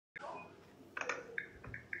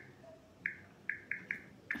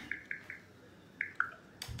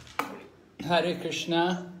Hare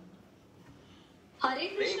Krishna. Hare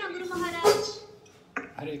Krishna, Guru Maharaj.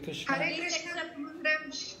 Hare Krishna. Hare Krishna, Guru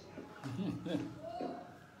Maharaj.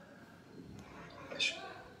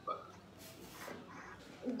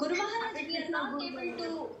 Guru Maharaj, we are not able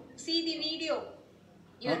to see the video.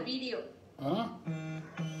 Your video. Huh?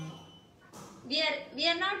 We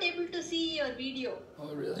are not able to see your video.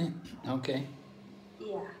 Oh, really? Okay.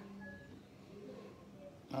 Yeah.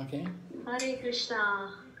 Okay. Hare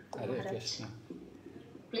Krishna. Hare Maharaj. Krishna.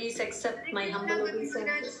 Please accept my humble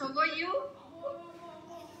obeisance. How are you?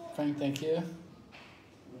 Fine, thank you.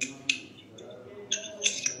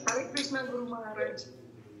 Hare Krishna, Guru Maharaj.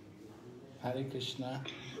 Hare Krishna.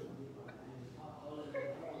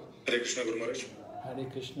 Hare Krishna, Guru Maharaj. Hare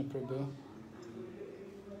Krishna, Prabhu.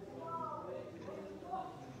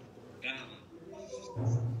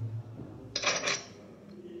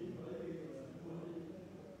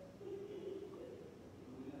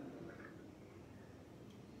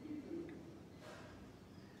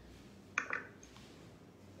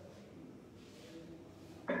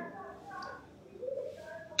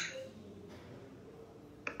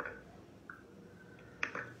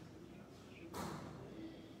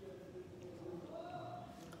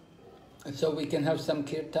 So we can have some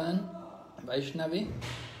kirtan, Vaishnavi?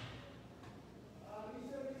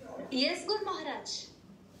 Yes, Guru Maharaj.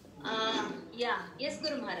 Yes,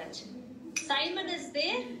 Guru Maharaj. Simon is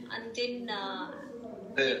there, and then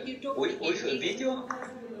you told me with video.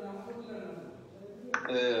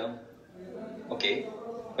 Okay,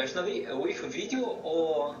 Vaishnavi, with video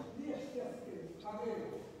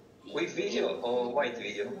or white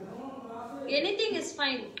video? Anything is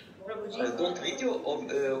fine, Prabhuji. Don't video or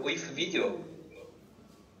with video?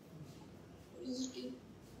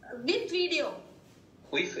 With video.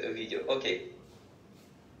 With video, okay.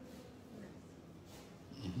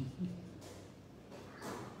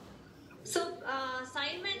 So,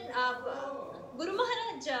 Simon, Guru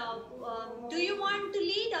Maharaj, do you want to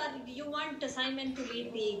lead or do you want Simon to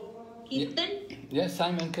lead the Kirtan? Yes,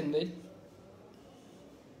 Simon can lead.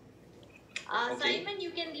 Okay. Simon,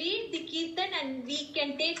 you can lead the Kirtan and we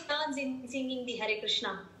can take turns in singing the Hare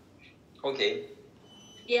Krishna. Okay.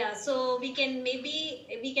 Yeah, so we can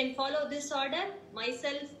follow this order.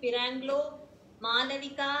 Myself, Piranglo,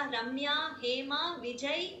 Malavika, Ramya, Hema,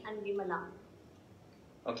 Vijay and Vimala.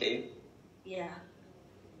 Okay. Yeah.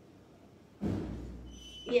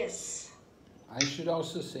 Yes. I should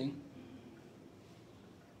also sing.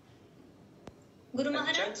 Guru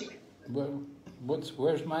Maharaj? Well,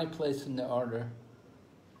 where's my place in the order?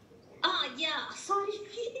 Yeah, sorry.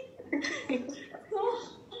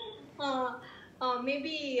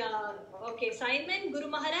 Maybe, okay, Simon, Guru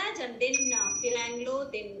Maharaj, and then Piranglo,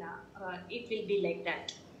 then it will be like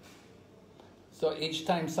that. So each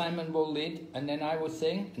time Simon will lead, and then I will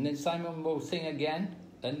sing, and then Simon will sing again,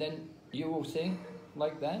 and then you will sing,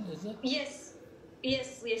 like that, is it? Yes,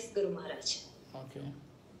 Guru Maharaj. Okay.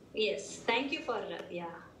 Yes, thank you for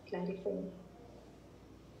clarifying.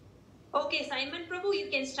 Okay, Simon Prabhu, you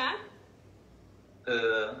can start.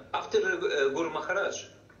 After Guru Maharaj.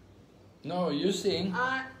 No, you sing.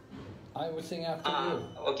 I will sing after you.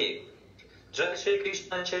 Okay. Jai Shri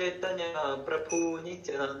Krishna Chaitanya Prabhu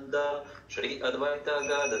Nityananda Shri Advaita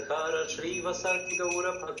Gadadhara Shri Vasati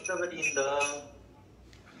Gaura Bhaktavadinda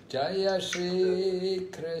Jaya Shri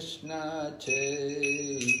Krishna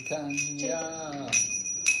Chaitanya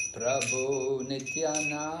Prabhu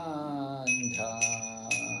Nityananda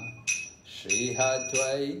Shri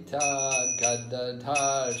Advaita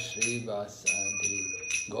Gadadhara Shri Vasati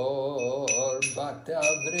Gaur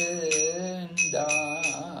Bhaktavadinda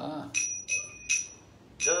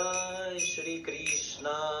Jai Shri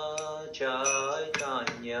Krishna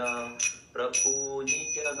Chaitanya Prabhu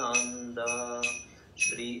Nityananda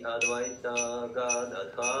Shri Advaita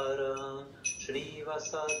Gadadhara Shri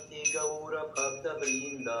Vasati Gaura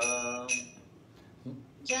Bhaktavadinda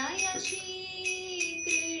Jaya Shri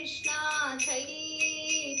Krishna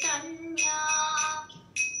Chaitanya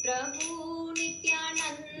Prabhu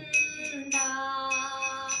Nityananda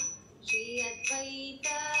Shri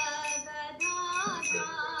Advaita Gadadhara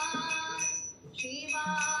Shri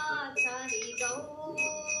Vasari Gaur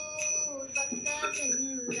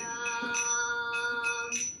Bhaktavadinda.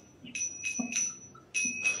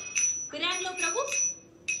 Piranglo Prabhu.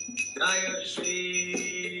 Jaya Shri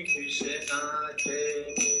Krishna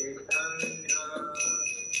Chaitanya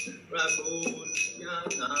Prabhu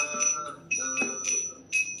Nityananda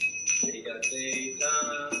Shri Advaita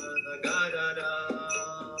Gadadhara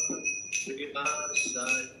Shri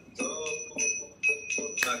Vasati Gaur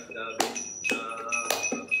Bhaktavadinda.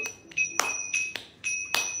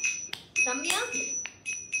 Ramya.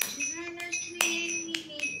 Jai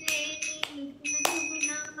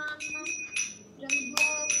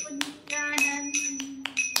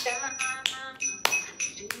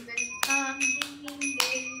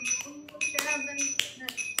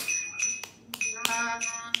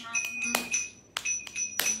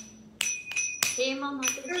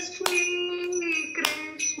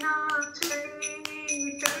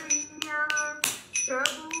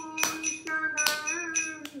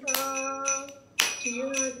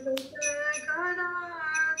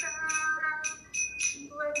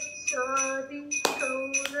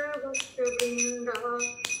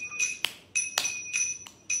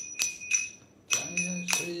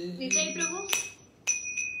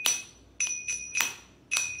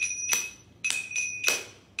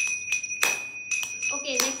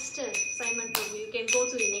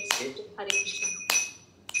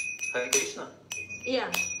Hare Krishna.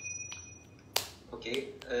 Yeah. Okay.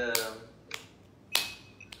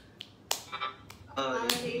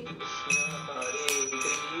 Hare Krishna,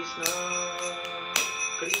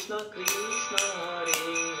 Krishna Krishna,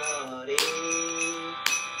 Hare Hare,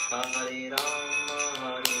 Hare Rama,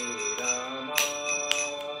 Hare Rama,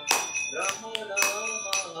 Rama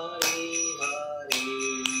Rama, Hare Hare.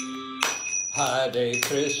 Hare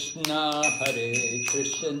Krishna,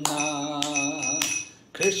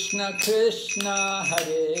 Krishna Krishna,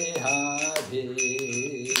 Hare Hare,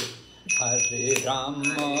 Hare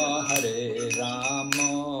Rama,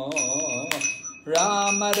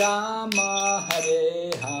 Rama Rama,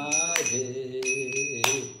 Hare Hare.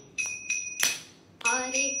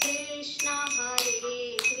 Hare Krishna,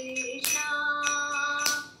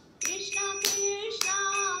 Krishna Krishna,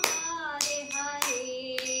 Hare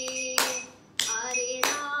Hare, Hare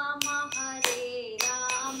Rama,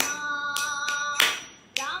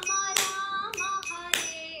 Rama Rama,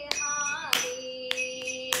 Hare Hare.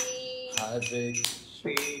 Hare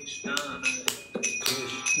Krishna,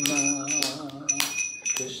 Krishna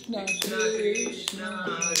Krishna Krishna,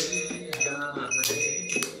 Hare Hare,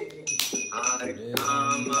 Hare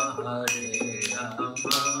Rama,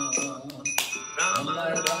 Rama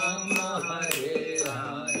Rama, Hare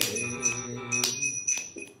Hare.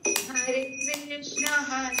 Hare Krishna,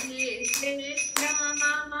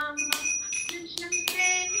 Krishna Krishna,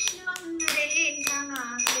 Hare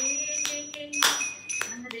Hare,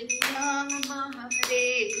 Hare Rama, Rama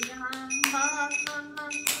Hare Hare.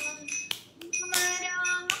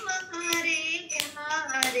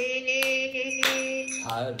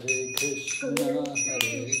 Hare Krishna,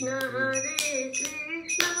 Krishna,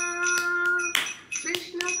 Krishna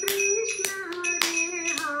Krishna Krishna, Hare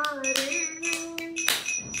Hare,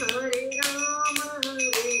 Hare Rama,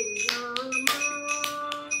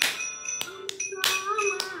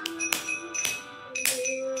 Rama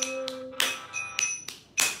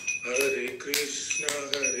Hare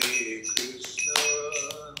Krishna,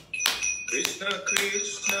 Krishna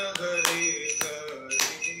Krishna, Hare Hare,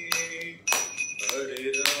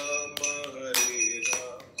 Hare Rama,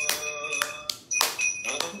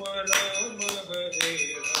 Rama Rama, Hare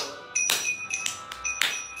Hare.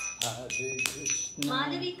 Hare Krishna.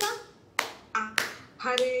 Madhavika?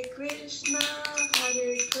 Hare Krishna,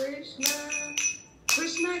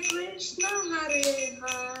 Krishna Krishna, Hare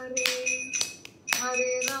Hare,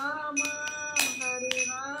 Hare Rama,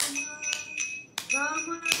 Rama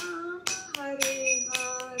Rama, Hare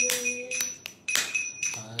Hare.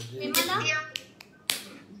 Vimala?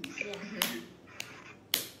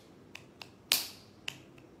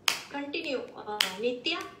 Continue.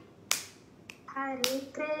 Nitya? Hare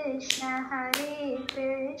Krishna,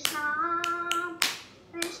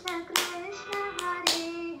 Krishna Krishna,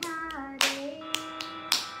 Hare Hare,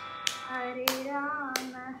 Hare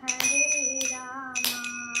Rama,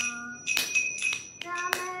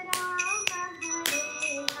 Rama Rama,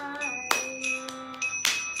 Hare Hare.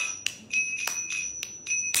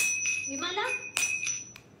 Vimala?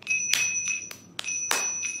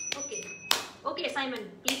 Okay, Simon,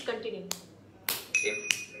 please continue.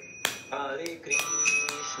 Hare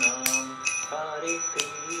Krishna,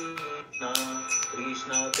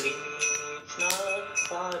 Krishna Krishna,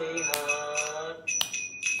 Hare Hare,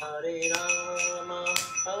 Hare Rama,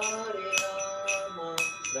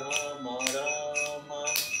 Rama Rama,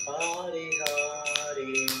 Hare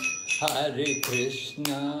Hare. Hare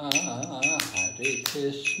Krishna,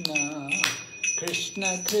 Krishna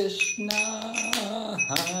Krishna,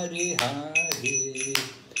 Hare Hare,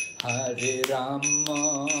 Hare Rama,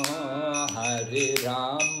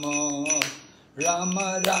 Rama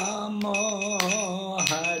Rama,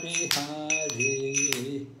 Hare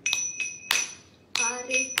Hare.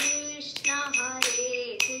 Hare Krishna,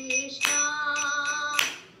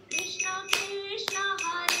 Krishna Krishna,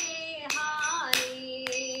 Hare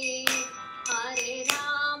Hare, Hare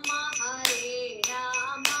Rama,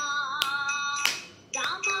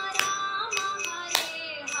 Rama Rama,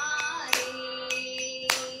 Hare Hare.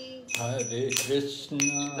 Hare Krishna,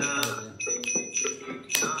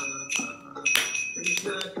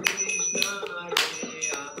 Krishna Krishna,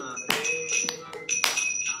 Hare Hare,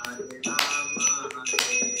 Hare Rama,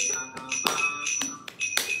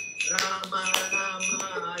 Rama Rama,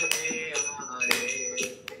 Hare Hare.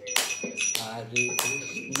 Hare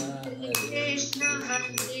Krishna,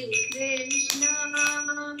 Krishna,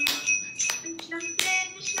 Krishna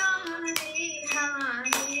Krishna, Hare Hare,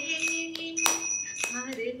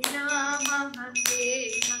 Hare Rama,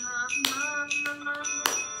 Rama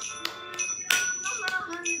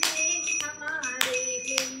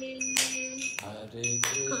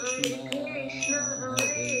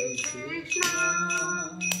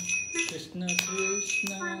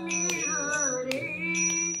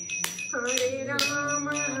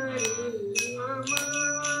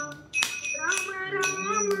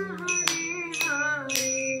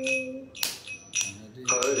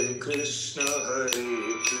Krishna Hare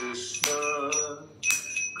Krishna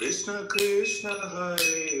Krishna Krishna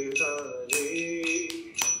Hare Hare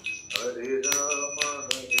Hare Rama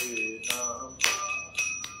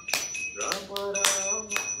Rama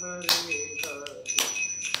Rama Hare Hare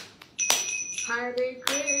Hare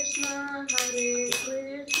Krishna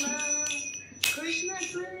Krishna Krishna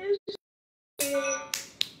Hare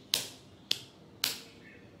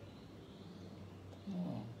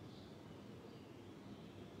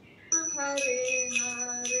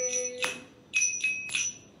Hare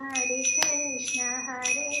Hare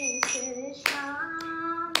Krishna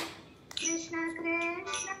Krishna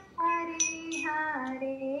Krishna Hare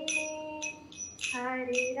Hare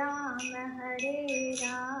Hare Rama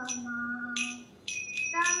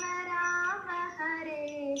Rama Rama Hare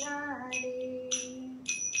Hare.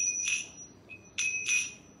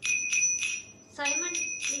 Simon,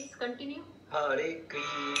 please continue. Hare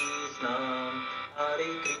Krishna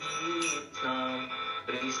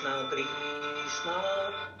Krishna Krishna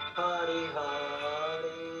Hare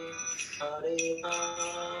Hare Hare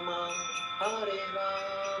Rama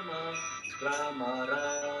Rama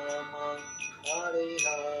Rama Hare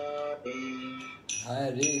Hare.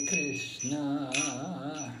 Hare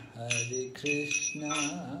Krishna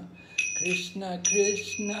Krishna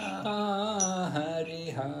Krishna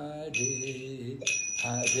Hare Hare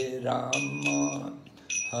Hare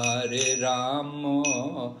Rama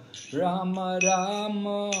Rama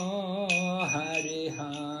Rama Hare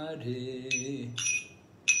Hare.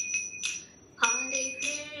 Hare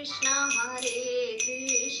Krishna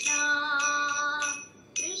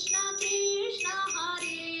Krishna Krishna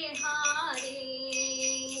Hare Hare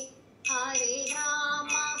Hare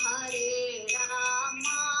Rama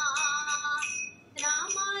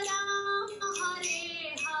Rama Rama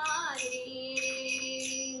Hare Hare.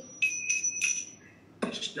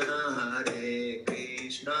 Krishna Hare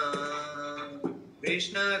Krishna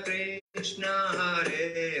Krishna Krishna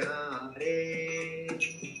Hare Hare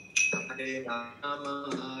Hare Rama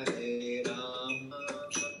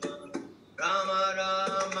Rama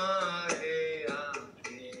Rama Hare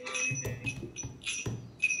Hare.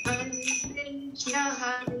 Hare Krishna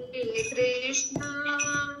Krishna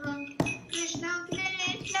Krishna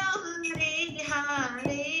Krishna Hare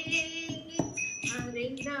Hare Hare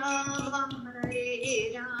Rama Rama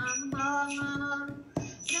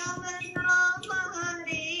Rama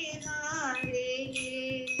Hare Hare.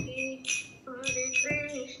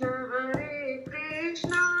 Hare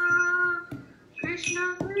Krishna Krishna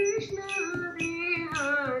Krishna Hare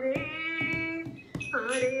Hare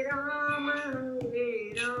Hare Rama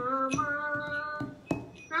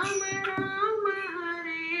Rama Rama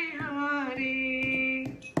Hare Hare.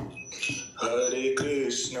 Hare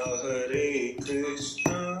Krishna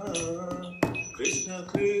Krishna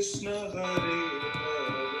Krishna Hare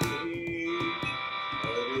Hare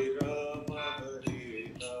Hare Rama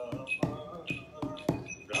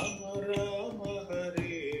Rama Rama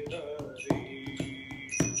Hare Hare.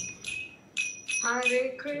 Hare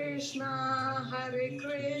Krishna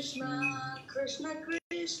Krishna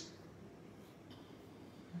Krishna.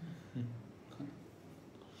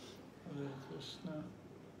 Hare Krishna.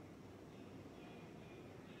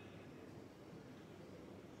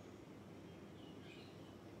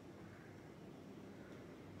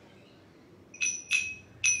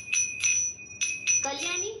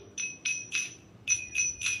 Kalyani?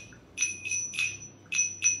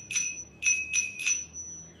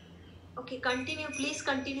 Okay, continue. Please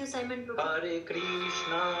continue, Simon. Hare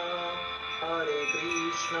Krishna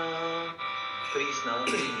Krishna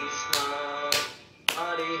Krishna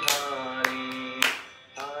Hare Hare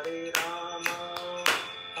Hare Rama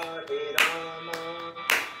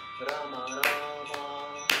Rama Rama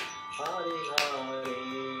Hare Hare.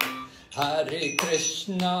 Hare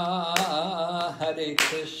Krishna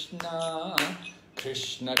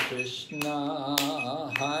Krishna Krishna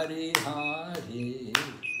Hare Hare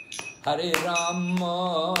Hare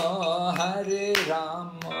Rama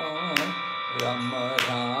Rama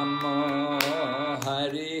Rama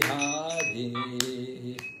Hare Hare.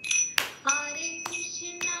 Hare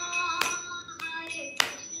Krishna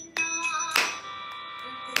Krishna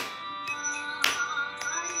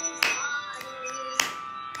Hare Hare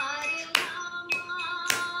Hare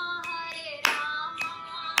Rama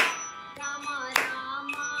Rama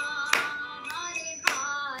Rama Hare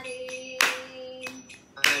Hare.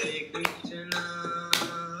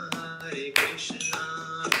 Hare Krishna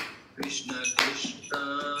Krishna Krishna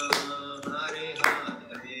Hare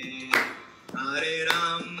Hare Hare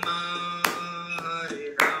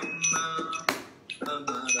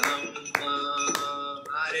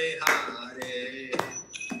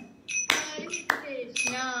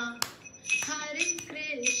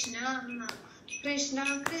Krishna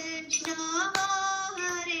Krishna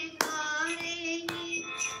Hare Hare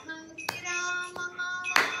Hare Rama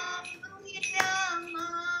Hare Rama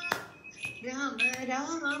Rama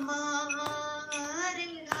Rama Hare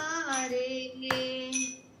Hare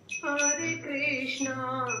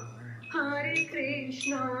Hare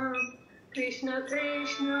Krishna Krishna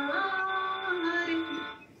Krishna Hare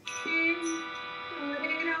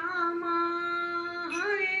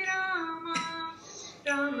Hare Rama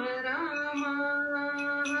Rama Rama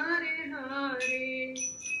Hare Hare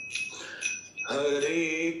Hare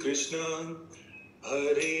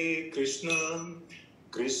Krishna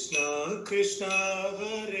Krishna Krishna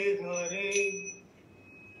Hare Hare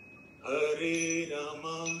Hare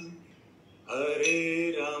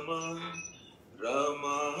Rama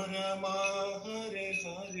Rama Rama Hare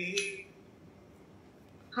Hare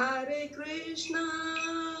Hare Krishna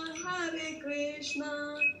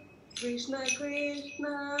Krishna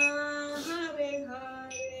Krishna Hare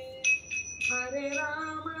Hare Hare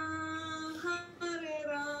Rama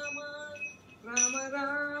Rama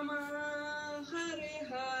Rama Hare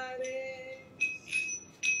Hare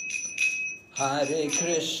Hare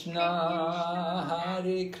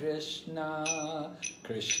Krishna,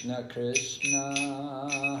 Krishna Krishna,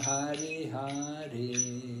 Hare Hare,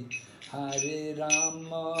 Hare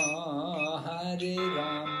Rama,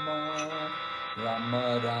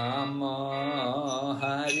 Rama Rama,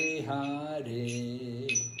 Hare Hare.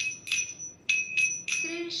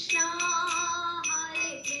 Krishna,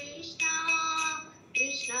 Hare Krishna,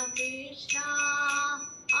 Krishna Krishna,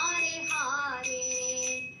 Hare Hare,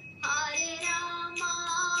 Hare Rama,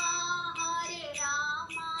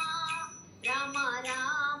 Rama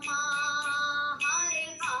Rama, Hare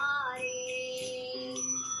Hare.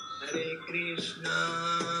 Hare Krishna,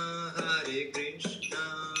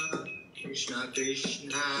 Krishna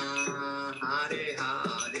Krishna, Hare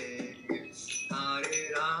Hare, Hare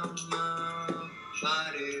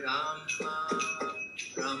Rama,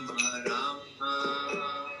 Rama Rama,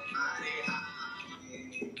 Hare Hare.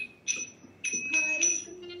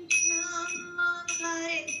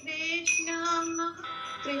 Hare Krishna,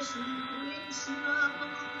 Krishna Krishna,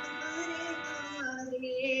 Hare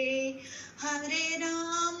Hare, Hare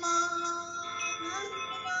Rama,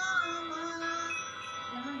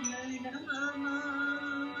 Rama Rama,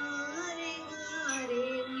 Hare Hare.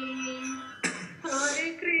 Hare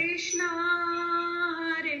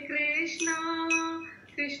Krishna,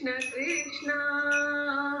 Krishna Krishna,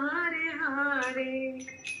 Hare Hare,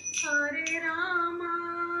 Hare Rama,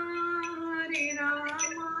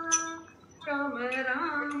 Rama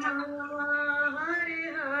Rama, Hare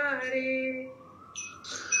Hare.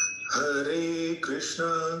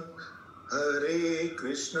 Hare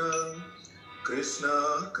Krishna, Krishna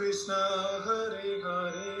Krishna, Hare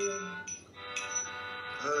Hare,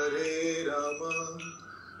 Hare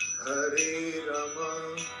Rama,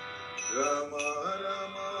 Rama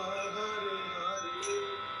Rama, Hare Hare.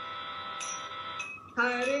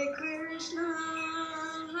 Hare Krishna,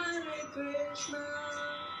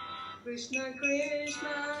 Krishna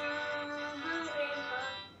Krishna, Hare Hare,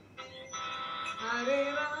 Hare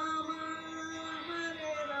Rama,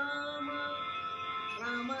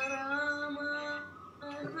 Rama Rama,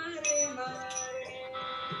 Hare Hare.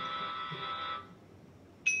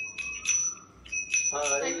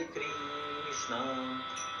 Hare Krishna,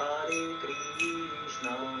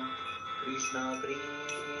 Krishna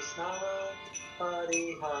Krishna, Hare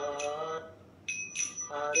Hare,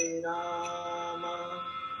 Hare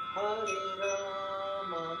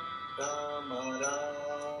Rama, Rama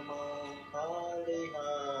Rama, Hare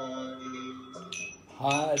Hare.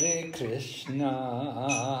 Hare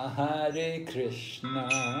Krishna,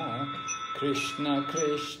 Krishna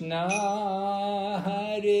Krishna,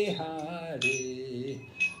 Hare Hare,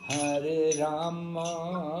 Hare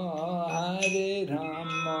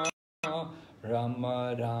Rama, Rama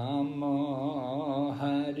Rama,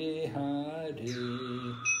 Hare Hare.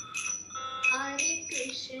 Hare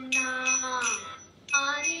Krishna,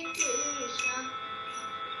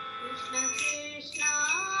 Krishna Krishna,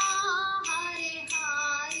 Hare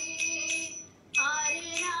Hare,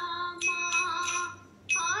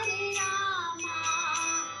 Hare Rama,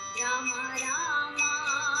 Rama Rama,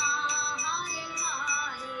 Hare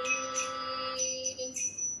Hare.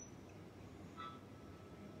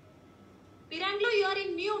 Piranglo, you are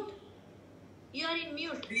in mute.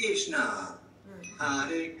 Krishna,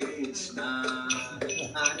 Hare Krishna,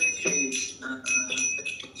 Krishna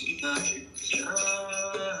Krishna,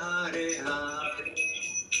 Hare Hare,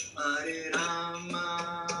 Hare Rama,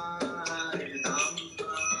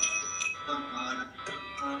 Rama Rama,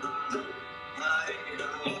 Hare Hare.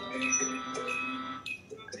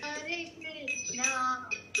 Hare Krishna,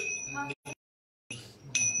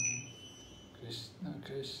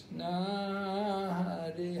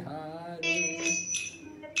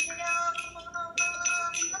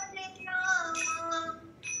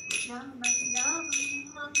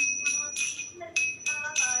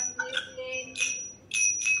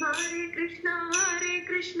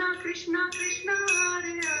 Krishna Krishna Krishna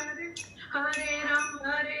Hare Hare Hare Ram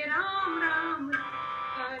Ram Ram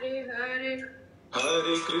Hare Hare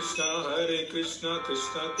Hare Krishna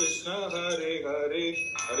Krishna Krishna Hare Hare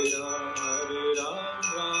Hare Ram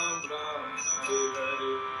Ram Ram Hare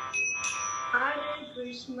Hare Hare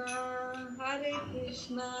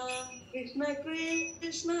Krishna Krishna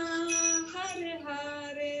Krishna Hare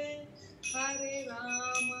Hare Hare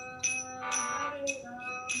Rama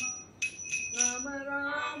Rama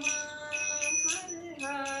Rama Hare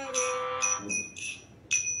Hare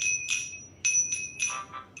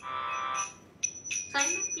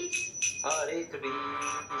Simon, please. Hare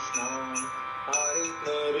Krishna, Hare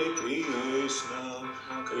Krishna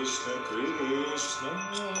Krishna Krishna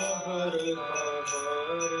Hare Hare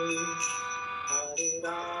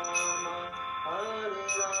Hare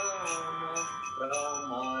Rama,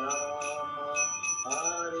 Rama Rama,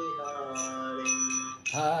 Hare Hare.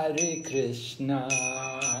 Hare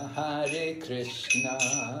Krishna,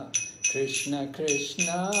 Krishna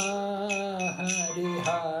Krishna, Hare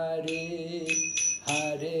Hare,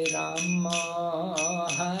 Hare Rama,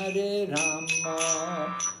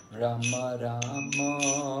 Rama Rama,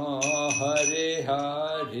 Hare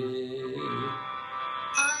Hare.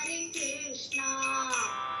 Hare Krishna,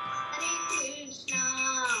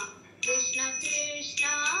 Krishna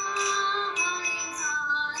Krishna, Hare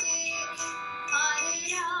Hare, Hare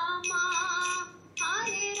Rama,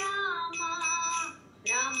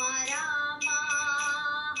 Rama Rama,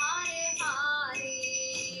 Hare Hare.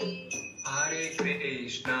 Hare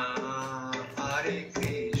Krishna,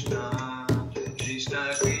 Krishna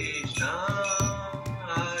Krishna,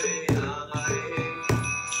 Hare Hare,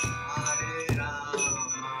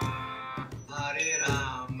 Hare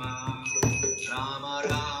Rama, Rama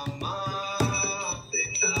Rama,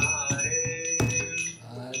 Hare Hare.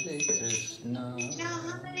 Hare Krishna, Krishna,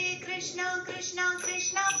 Krishna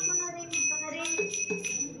Krishna, Hare Hare,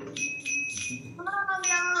 Ram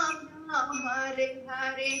Ram, Hare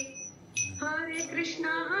Hare. Hare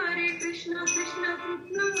Krishna Krishna Krishna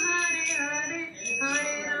Hare Hare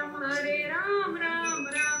Hare Ram Ram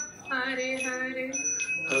Hare Hare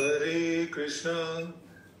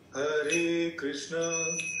Hare Krishna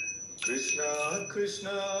Krishna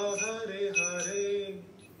Krishna Hare Hare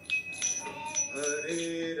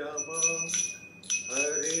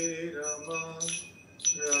Hare Rama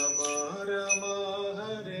Rama Rama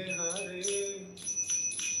Hare Hare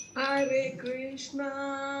Hare Krishna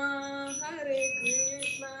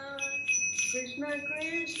Krishna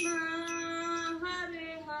Krishna Hare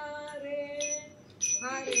Hare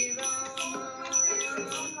Hare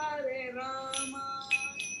Rama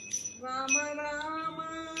Rama Rama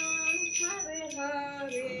Hare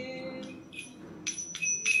Hare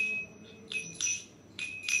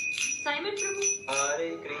Simon Prabhu. Hare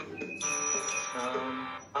Krishna,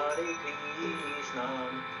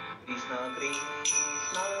 Krishna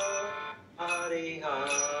Krishna, Hare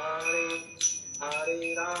Hare,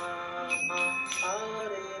 Hare Rama,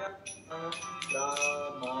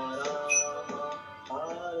 Rama Rama,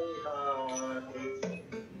 Hare Hare.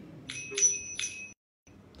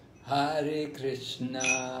 Hare Krishna,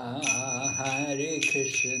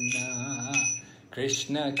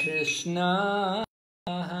 Krishna Krishna,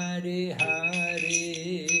 Hare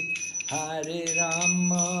Hare, Hare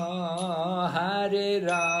Rama,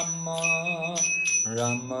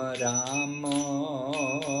 Rama Rama,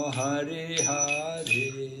 Hare Hare.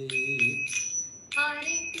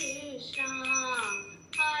 Hare Krishna,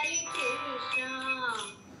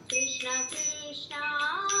 Krishna Krishna,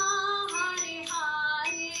 Hare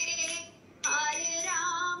Hare, Hare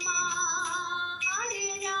Rama,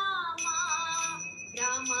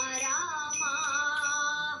 Rama Rama,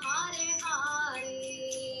 Hare Hare.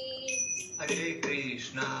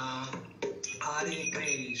 Hare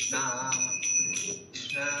Krishna,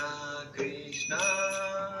 Krishna Krishna,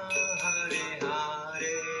 Hare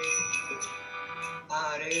Hare,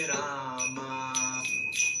 Hare Rama,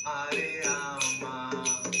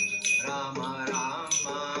 Rama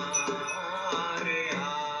Rama, Hare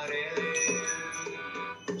Hare.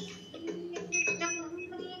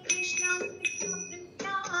 Krishna,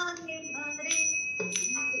 Hare Hare,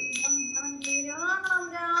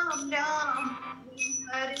 Ram Ram,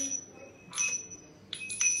 Hare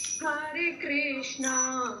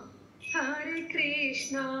Hare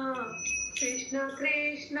Krishna Krishna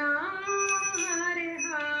Krishna, Hare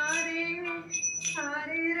Hare,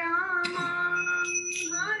 Hare Rama,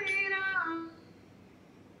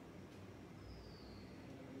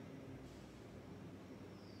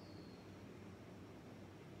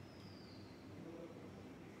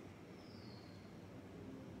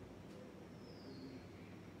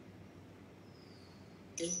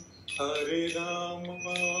 Hare Rama,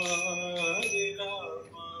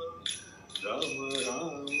 Rama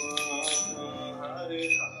Rama, Hare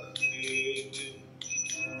Hare.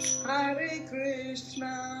 Hare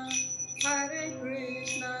Krishna,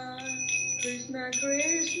 Krishna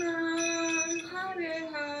Krishna, Hare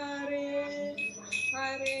Hare,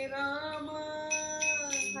 Hare Rama,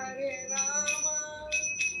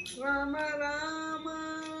 Rama Rama,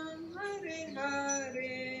 Hare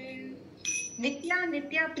Hare.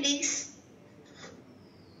 Nitya, please.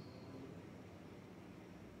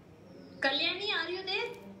 Kalyani, are you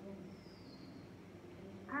there?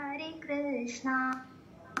 Hare Krishna,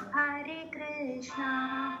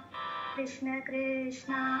 Krishna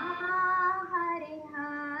Krishna, Hare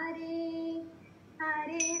Hare,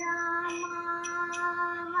 Hare Rama,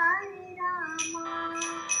 Rama Rama,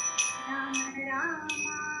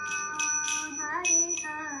 Hare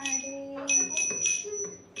Hare.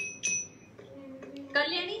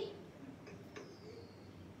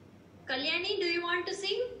 Kalyani, do you want to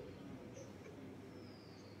sing?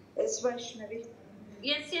 Yes, Vaishnavi.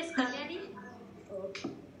 Yes, Kalyani. Okay,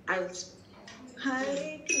 I will sing.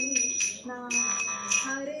 Hare Krishna,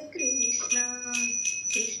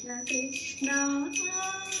 Krishna Krishna,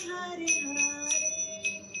 Hare Hare,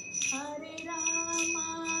 Hare Rama,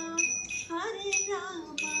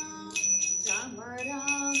 Rama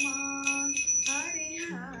Rama, Hare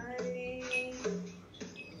Hare.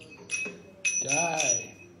 Jai.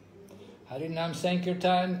 Harinam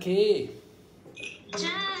Sankirtan Ki.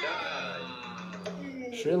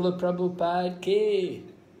 Srila Prabhupada Ki.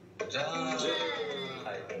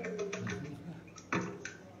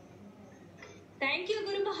 Thank you,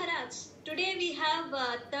 Guru Maharaj. Today we have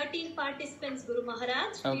 13 participants, Guru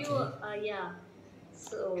Maharaj. Okay. Yeah.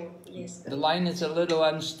 So, yes. The line is a little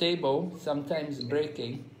unstable, sometimes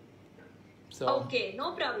breaking. So Okay,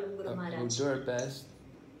 no problem, Guru we'll Maharaj. do our best.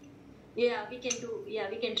 Yeah, we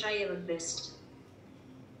can try our best.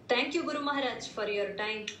 Thank you, Guru Maharaj, for your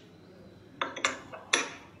time.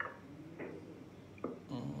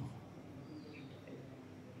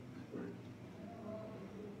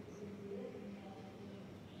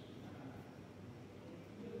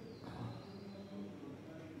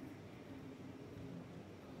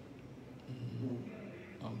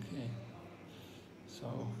 Okay,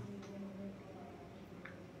 so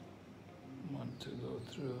want to go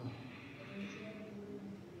through.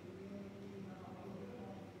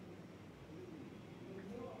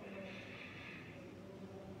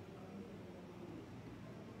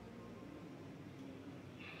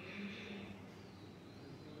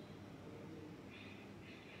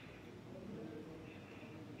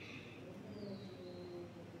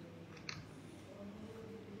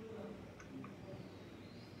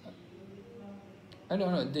 I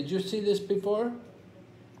don't know, did you see this before?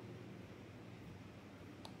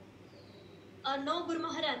 No, Guru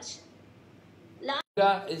Maharaj.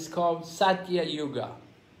 Yuga is called Satya Yuga.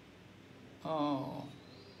 Oh.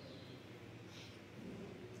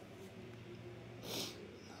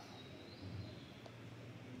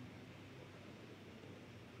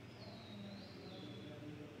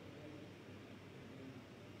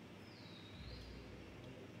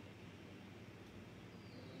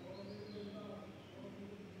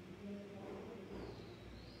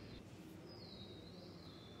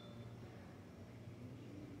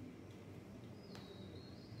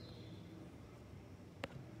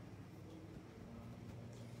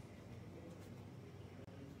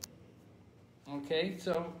 Okay,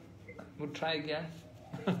 so we'll try again.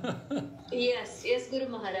 Yes, Guru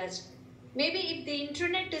Maharaj. Maybe if the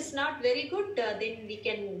internet is not very good, then we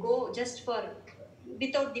can go just for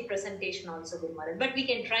without the presentation also, Guru Maharaj. But we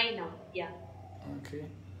can try now. Yeah. Okay.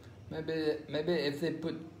 Maybe if they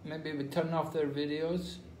maybe we turn off their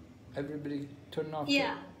videos. Everybody turn off.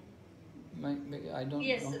 Yeah. Maybe I don't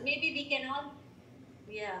Yes, know. maybe we can all.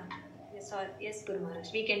 Yeah. Yes, Guru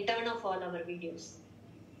Maharaj. We can turn off all our videos.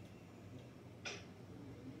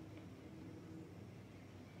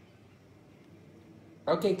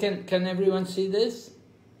 Okay, can everyone see this?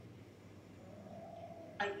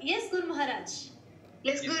 Yes, Guru Maharaj.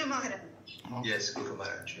 Yes, Guru Maharaj. Yes, Guru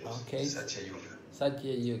Maharaj. Yes. Okay. Satya Yuga.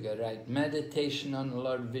 Satya Yuga, right. Meditation on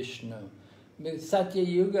Lord Vishnu. With Satya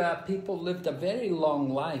Yuga, people lived a very long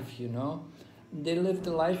life, you know. They lived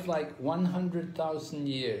a life like 100,000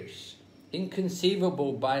 years.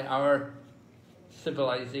 Inconceivable by our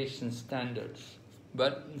civilization standards.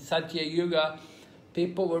 But in Satya Yuga,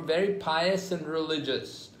 people were very pious and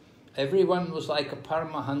religious. Everyone was like a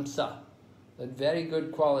Paramahansa, with very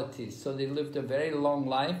good qualities. So they lived a very long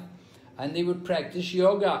life, and they would practice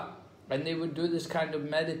yoga, and they would do this kind of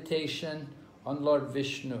meditation on Lord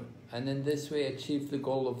Vishnu, and in this way achieve the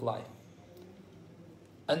goal of life.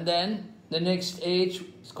 And then the next age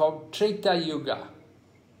is called Treta Yuga.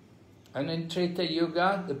 And in Treta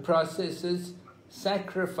Yuga, the process is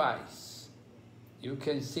sacrifice. You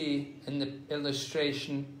can see in the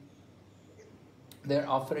illustration, they're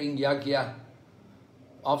offering yagya,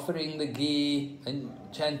 offering the ghee and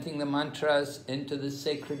chanting the mantras into the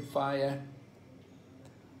sacred fire.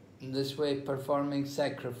 In this way, performing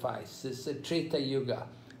sacrifice. This is the Treta Yuga.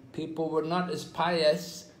 People were not as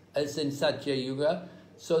pious as in Satya Yuga,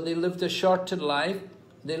 so they lived a shorter life.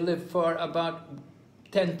 They lived for about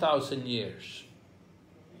 10,000 years.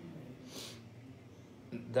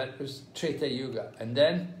 That was Treta Yuga. And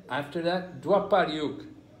then, after that, Dwapar Yuga.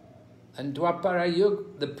 And Dwapara Yuga,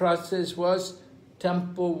 the process was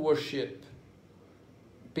temple worship.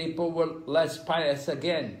 People were less pious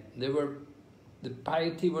again. The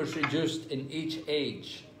piety was reduced in each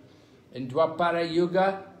age. In Dwapara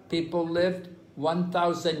Yuga, people lived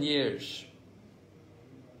 1,000 years.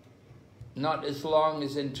 Not as long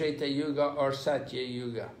as in Treta Yuga or Satya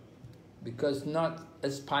Yuga, because not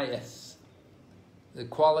as pious. The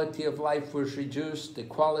quality of life was reduced, the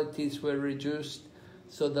qualities were reduced,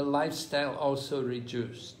 so the lifestyle also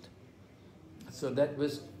reduced. So that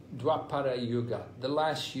was Dwapara Yuga, the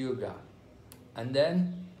last Yuga. And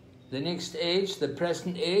then the next age, the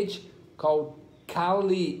present age, called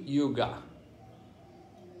Kali Yuga.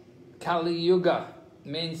 Kali Yuga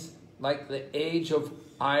means like the age of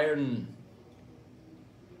iron.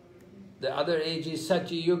 The other ages,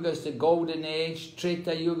 Satya Yuga is the golden age,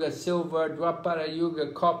 Treta Yuga, silver, Dwapara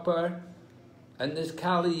Yuga, copper, and this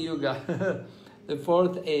Kali Yuga, the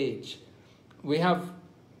fourth age. We have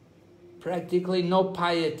practically no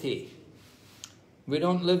piety. We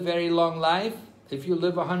don't live very long life. If you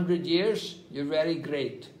live 100 years, you're very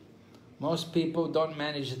great. Most people don't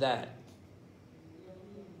manage that.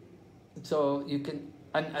 So you can,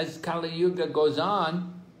 and as Kali Yuga goes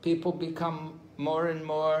on, people become more and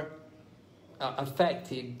more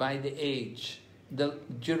affected by the age. The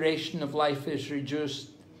duration of life is reduced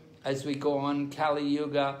as we go on. Kali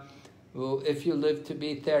Yuga, well, if you live to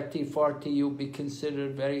be 30, 40, you'll be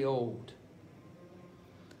considered very old.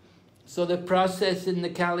 So the process in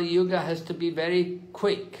the Kali Yuga has to be very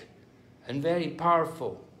quick and very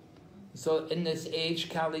powerful. So in this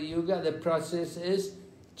age, Kali Yuga, the process is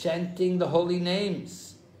chanting the holy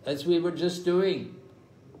names, as we were just doing.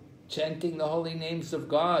 Chanting the holy names of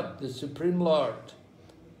God, the Supreme Lord.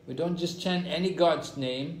 We don't just chant any God's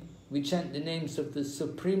name, we chant the names of the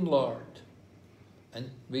Supreme Lord. And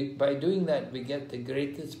by doing that, we get the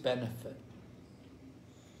greatest benefit.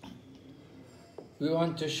 We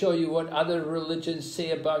want to show you what other religions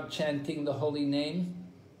say about chanting the holy name.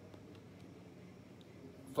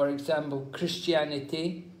 For example,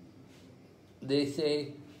 Christianity, they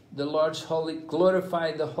say the Lord's holy,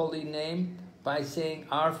 glorify the holy name by saying,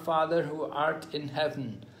 Our Father who art in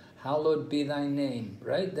heaven, hallowed be thy name,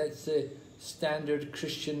 right? That's the standard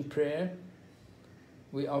Christian prayer.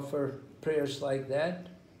 We offer prayers like that.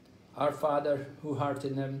 Our Father who art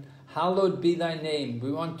in heaven, hallowed be thy name.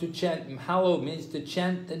 We want to chant. Hallow means to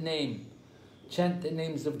chant the name. Chant the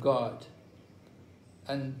names of God.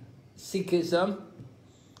 And Sikhism,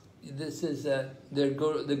 this is the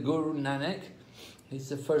Guru Nanak. He's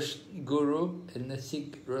the first guru in the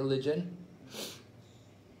Sikh religion.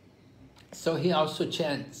 So he also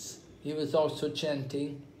chants. He was also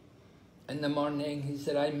chanting. In the morning, he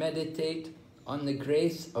said, I meditate on the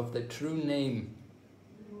grace of the true name.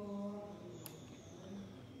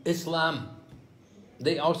 Islam,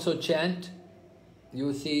 they also chant.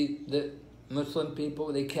 You see the Muslim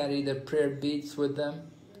people, they carry their prayer beads with them,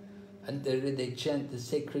 and they chant the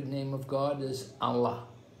sacred name of God as Allah.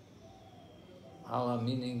 Allah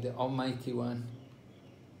meaning the Almighty One.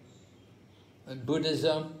 In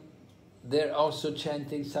Buddhism, they're also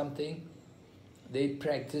chanting something. They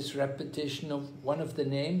practice repetition of one of the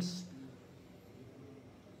names.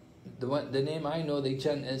 The name I know they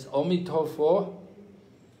chant is Omitofo.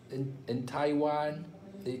 In Taiwan,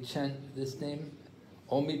 they chant this name,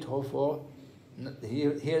 Omitofo.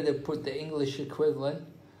 Here they put the English equivalent,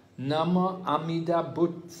 Nama Amida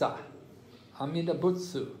Butsa. Amida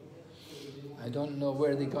Butsu. I don't know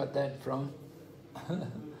where they got that from.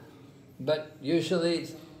 But usually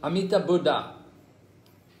it's Amita Buddha.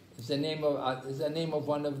 It's the name of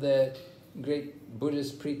one of the great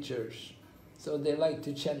Buddhist preachers. So they like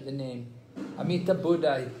to chant the name. Amita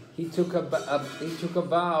Buddha, he took a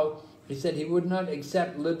vow. He said he would not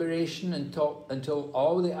accept liberation until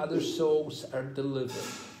all the other souls are delivered.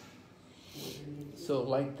 So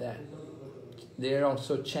like that. They're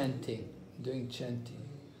also chanting, doing chanting.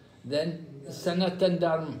 Then Sanatana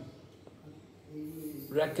Dharma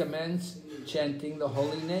recommends chanting the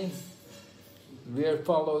holy name. We are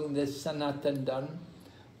following this Sanatana Dharma.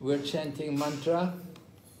 We're chanting mantra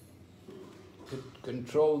to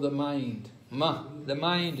control the mind. The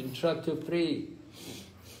mind, and try to free.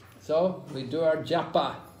 So we do our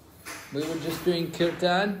japa. We were just doing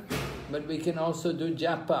kirtan, but we can also do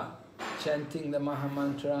japa, chanting the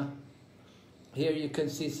Mahamantra. Here you can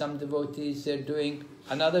see some devotees, they're doing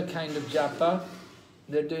another kind of japa.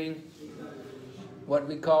 They're doing what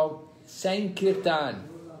we call Sankirtan,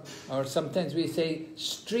 or sometimes we say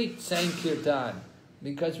street Sankirtan,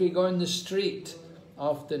 because we go in the street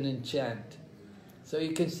often and chant. So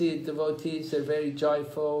you can see devotees are very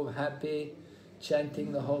joyful, happy,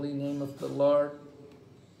 chanting the holy name of the Lord.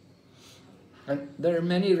 And there are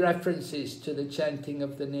many references to the chanting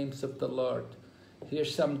of the names of the Lord.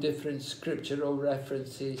 Here's some different scriptural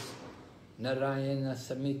references. Narayana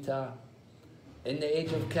Samhita. In the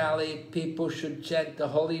age of Kali, people should chant the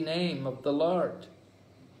holy name of the Lord.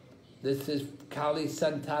 This is Kali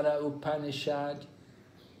Santara Upanishad.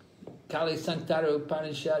 Kali Santara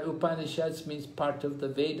Upanishad. Upanishads means part of the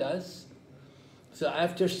Vedas. So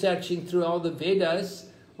after searching through all the Vedas,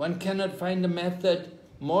 one cannot find a method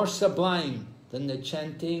more sublime than the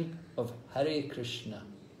chanting of Hare Krishna.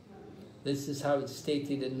 This is how it's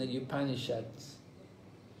stated in the Upanishads.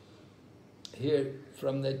 Here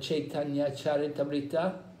from the Chaitanya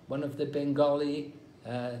Charitamrita, one of the Bengali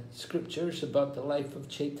scriptures about the life of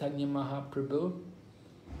Chaitanya Mahaprabhu.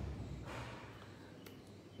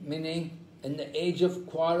 Meaning, in the age of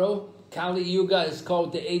quarrel, Kali Yuga is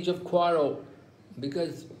called the age of quarrel,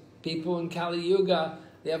 because people in Kali Yuga,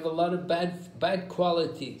 they have a lot of bad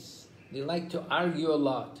qualities. They like to argue a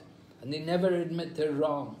lot, and they never admit they're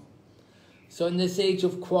wrong. So in this age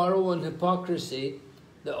of quarrel and hypocrisy,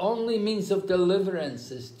 the only means of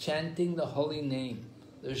deliverance is chanting the holy name.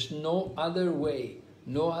 There's no other way,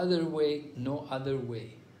 no other way, no other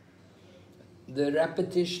way. The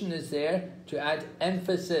repetition is there to add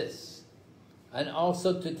emphasis, and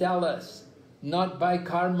also to tell us, not by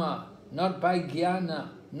karma, not by jnana,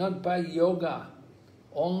 not by yoga,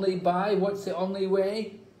 only by, what's the only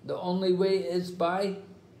way? The only way is by,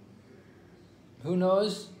 who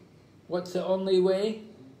knows? What's the only way?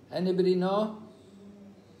 Anybody know?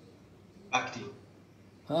 Bhakti.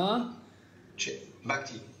 Huh?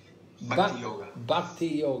 Bhakti. Bhakti yoga. Bhakti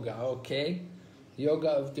yoga, okay. Yoga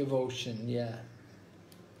of devotion, yeah.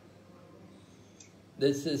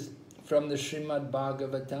 This is from the Srimad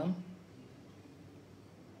Bhagavatam.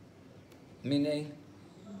 Meaning,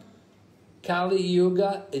 Kali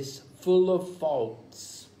Yuga is full of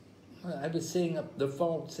faults. I was saying the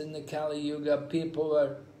faults in the Kali Yuga,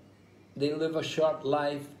 people they live a short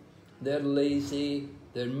life, they're lazy,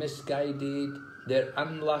 they're misguided, they're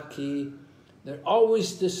unlucky, they're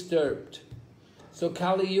always disturbed. So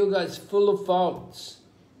Kali Yuga is full of faults,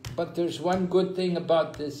 but there's one good thing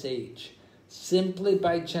about this age. Simply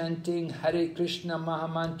by chanting Hare Krishna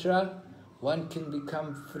Mahamantra, one can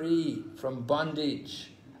become free from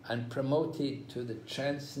bondage and promoted to the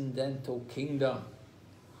transcendental kingdom.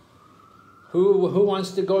 Who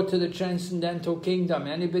wants to go to the transcendental kingdom?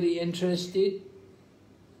 Anybody interested?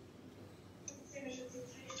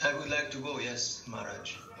 I would like to go, yes,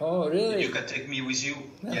 Maharaj. Oh, really? You can take me with you.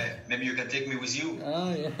 Yeah, maybe you can take me with you.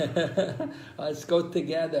 Oh, yeah. Let's go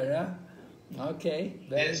together, huh? Okay.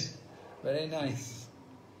 Yes. Very nice.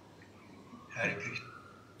 Hare Krishna.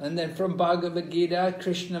 And then from Bhagavad Gita,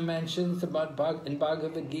 Krishna mentions about in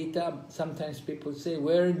Bhagavad Gita, sometimes people say,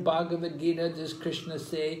 where in Bhagavad Gita does Krishna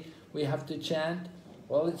say we have to chant?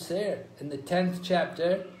 Well, it's there in the 10th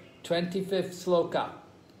chapter, 25th sloka.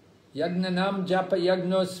 Yagnanam japa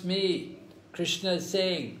yagnosmi. Krishna is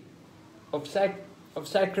saying, of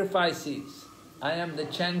sacrifices, I am the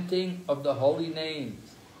chanting of the holy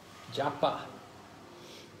names, japa.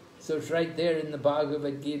 So it's right there in the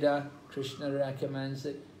Bhagavad Gita, Krishna recommends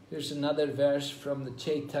it. Here's another verse from the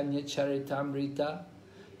Chaitanya Charitamrita.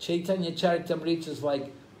 Chaitanya Charitamrita is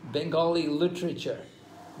like Bengali literature.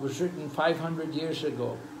 It was written 500 years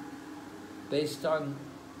ago, based on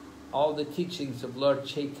all the teachings of Lord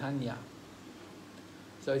Chaitanya.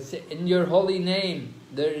 So it's in your holy name,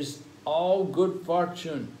 there is all good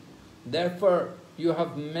fortune. Therefore, you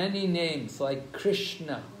have many names like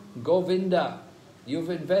Krishna, Govinda. You've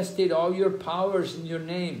invested all your powers in your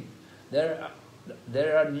name. There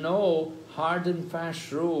are no hard and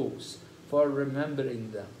fast rules for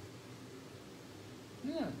remembering them.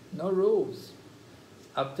 Yeah, no rules.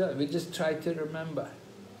 We just try to remember.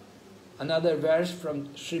 Another verse from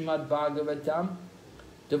Srimad Bhagavatam.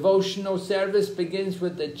 Devotional service begins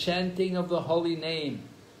with the chanting of the holy name.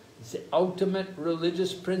 It's the ultimate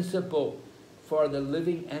religious principle for the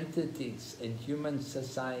living entities in human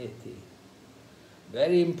society.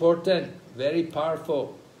 Very important, very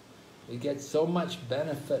powerful. We get so much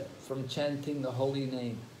benefit from chanting the holy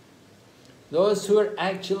name. Those who are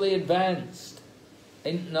actually advanced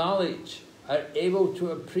in knowledge are able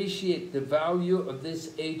to appreciate the value of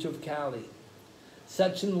this age of Kali.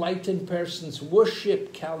 Such enlightened persons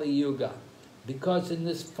worship Kali Yuga because in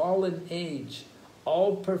this fallen age,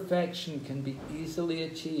 all perfection can be easily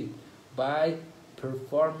achieved by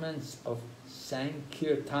performance of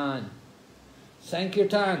Sankirtan.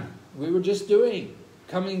 Sankirtan, we were just doing,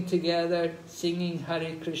 coming together, singing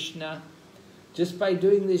Hare Krishna. Just by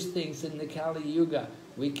doing these things in the Kali Yuga,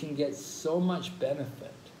 we can get so much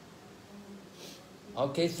benefit.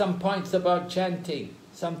 Okay, some points about chanting,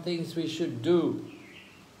 some things we should do.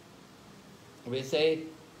 We say,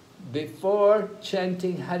 before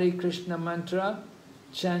chanting Hare Krishna mantra,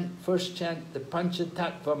 first chant the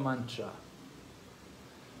Panchatattva mantra.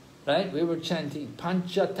 Right? We were chanting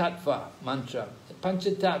Panchatattva mantra.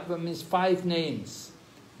 Panchatattva means 5 names.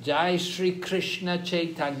 Jai Shri Krishna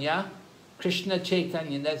Chaitanya. Krishna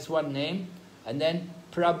Chaitanya, that's one name. And then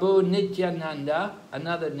Prabhu Nityananda,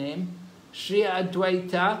 another name. Sri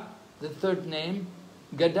Advaita, the 3rd name.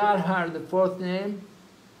 Gadadhar, the 4th name.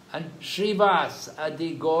 And Srivas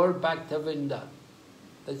Adi Gaur Bhaktavinda.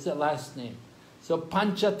 That's the last name. So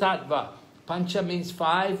Panchatattva. Pancha means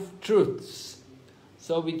 5 truths.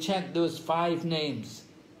 So we chant those 5 names.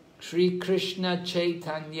 Sri Krishna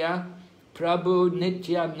Chaitanya, Prabhu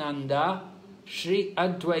Nityananda, Sri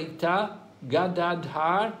Advaita,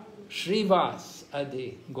 Gadadhar, Srivas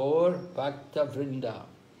Adi Gaur Bhaktavrinda.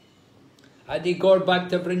 Adi Gaur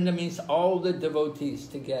Bhaktavrinda means all the devotees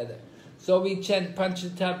together. So we chant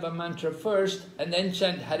Panchatattva mantra first and then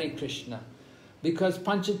chant Hare Krishna. Because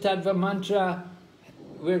Panchatattva mantra,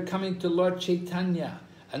 we're coming to Lord Chaitanya.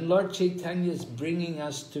 And Lord Chaitanya is bringing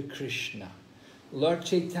us to Krishna. Lord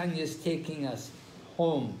Chaitanya is taking us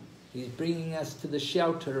home. He's bringing us to the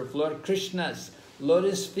shelter of Lord Krishna's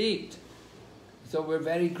lotus feet. So we're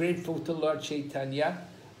very grateful to Lord Chaitanya.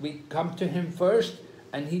 We come to him first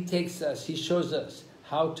and he takes us, he shows us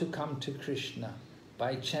how to come to Krishna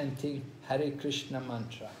by chanting Hare Krishna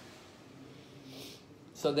mantra.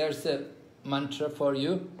 So there's the mantra for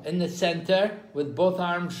you. In the center, with both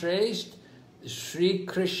arms raised, Sri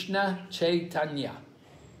Krishna Chaitanya.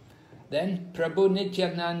 Then Prabhu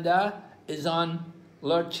Nityananda is on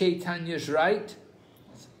Lord Chaitanya's right.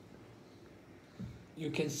 You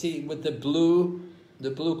can see with the blue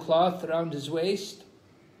cloth around his waist.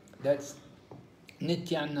 That's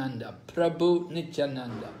Nityananda, Prabhu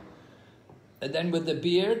Nityananda. And then with the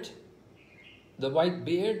beard, the white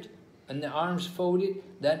beard, and the arms folded,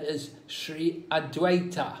 that is Sri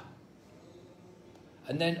Advaita.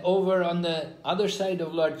 And then over on the other side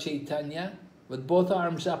of Lord Chaitanya, with both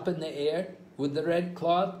arms up in the air, with the red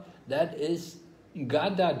cloth, that is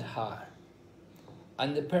Gadadhar.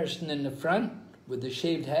 And the person in the front, with the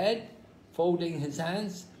shaved head, folding his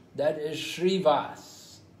hands, that is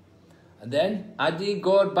Srivas. And then Adi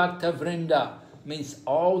Gaur Bhaktavrinda means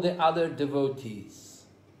all the other devotees.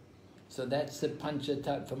 So that's the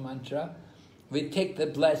Panchatattva mantra. We take the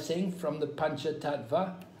blessing from the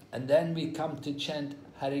Panchatattva and then we come to chant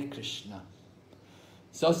Hare Krishna.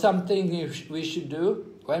 So something we should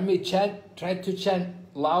do, when we chant, try to chant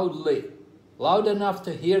loudly, loud enough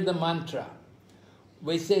to hear the mantra.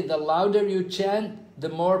 We say the louder you chant, the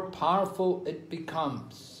more powerful it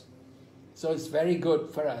becomes. So it's very good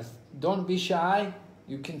for us. Don't be shy,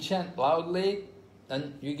 you can chant loudly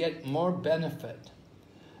and you get more benefit.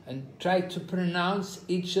 And try to pronounce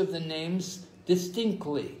each of the names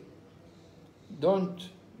distinctly. Don't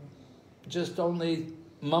just only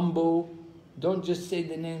mumble, don't just say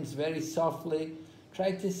the names very softly.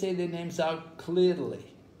 Try to say the names out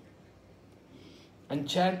clearly. And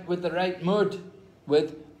chant with the right mood,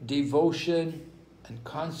 with devotion and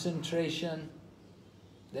concentration.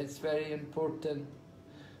 That's very important.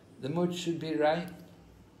 The mood should be right.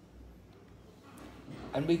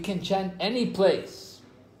 And we can chant any place.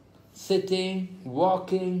 Sitting,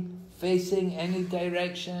 walking, facing any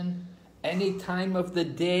direction, any time of the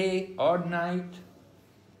day or night.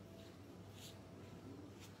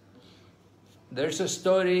 There's a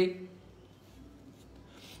story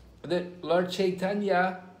that Lord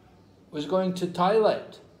Chaitanya was going to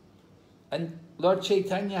toilet, and Lord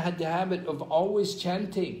Chaitanya had the habit of always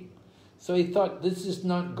chanting. So he thought, this is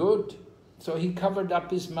not good. So he covered up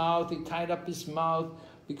his mouth, he tied up his mouth,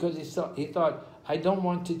 because he thought, I don't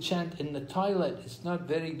want to chant in the toilet. It's not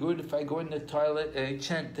very good if I go in the toilet and I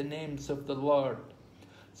chant the names of the Lord.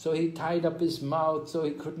 so he tied up his mouth so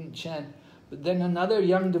he couldn't chant. But then another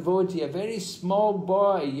young devotee, a very small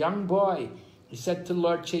boy, young boy, he said to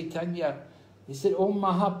Lord Chaitanya, he said, "Oh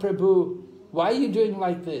Mahaprabhu, why are you doing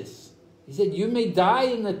like this?" He said, "You may die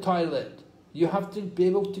in the toilet. You have to be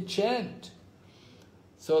able to chant."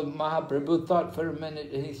 So Mahaprabhu thought for a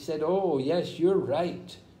minute and he said, "Oh yes, you're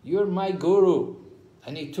right. You're my guru."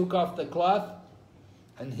 And he took off the cloth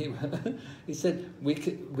and he said,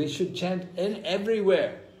 we should chant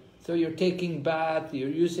everywhere. So you're taking bath, you're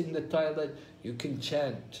using the toilet, you can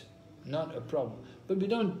chant, not a problem. But we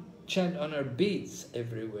don't chant on our beats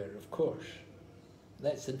everywhere, of course.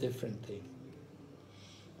 That's a different thing.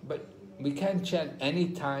 But we can chant any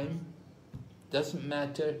time, doesn't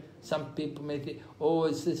matter. Some people may think, oh,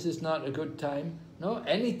 this is not a good time. No,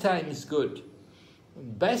 any time is good.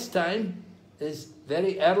 Best time is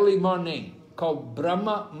very early morning, called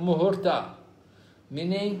Brahma Muhurta,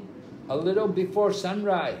 meaning a little before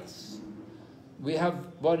sunrise. We have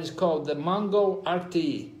what is called the Mangal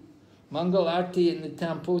Arti. Mangal Arti in the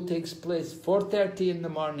temple takes place 4:30 in the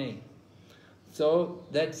morning. So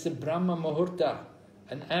that's the Brahma Muhurta.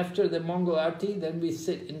 And after the Mangal Arti, then we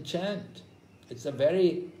sit and chant. It's a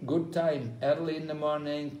very good time, early in the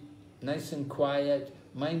morning, nice and quiet,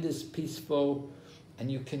 mind is peaceful,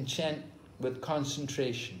 and you can chant with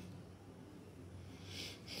concentration.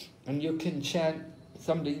 And you can chant,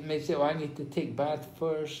 somebody may say, oh, I need to take bath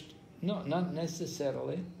first. No, not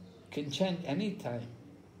necessarily. You can chant anytime,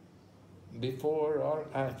 before or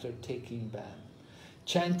after taking bath.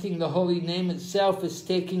 Chanting the holy name itself is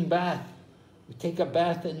taking bath. We take a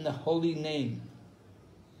bath in the holy name.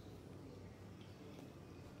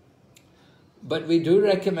 But we do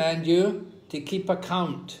recommend you to keep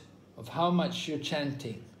account of how much you're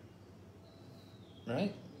chanting.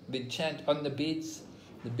 Right? We chant on the beads.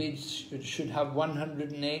 The beads should have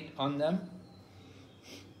 108 on them.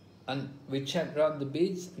 And we chant round the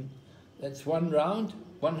beads. That's one round,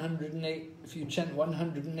 108. If you chant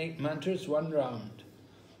 108 mantras, one round.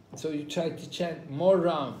 So you try to chant more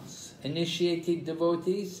rounds. Initiated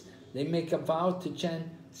devotees, they make a vow to chant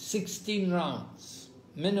 16 rounds.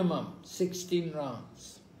 Minimum 16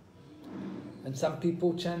 rounds. And some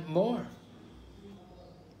people chant more.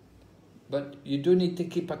 But you do need to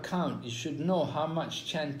keep account. You should know how much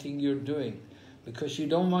chanting you're doing, because you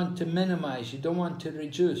don't want to minimize, you don't want to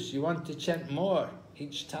reduce, you want to chant more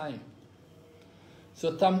each time.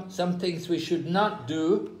 So some things we should not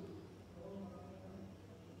do.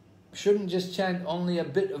 We shouldn't just chant only a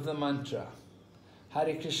bit of the mantra.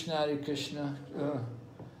 Hare Krishna,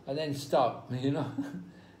 and then stop, you know.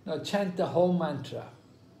 No, chant the whole mantra.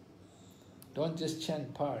 Don't just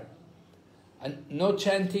chant part. And no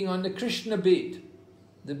chanting on the Krishna bead.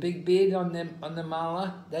 The big bead on the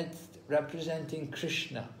mala, that's representing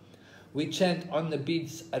Krishna. We chant on the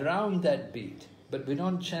beads around that bead, but we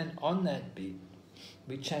don't chant on that bead.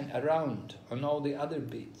 We chant around on all the other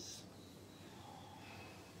beads.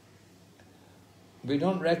 We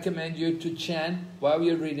don't recommend you to chant while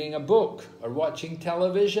you're reading a book or watching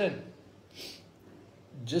television.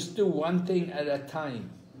 Just do one thing at a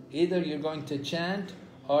time. Either you're going to chant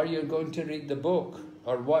or you're going to read the book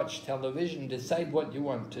or watch television. Decide what you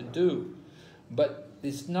want to do. But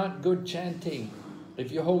it's not good chanting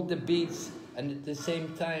if you hold the beads and at the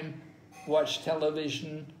same time watch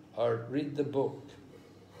television or read the book.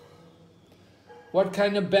 What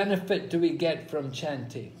kind of benefit do we get from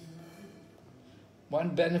chanting?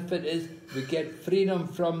 One benefit is we get freedom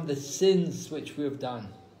from the sins which we've done.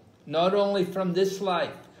 Not only from this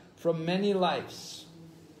life, from many lives.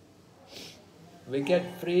 We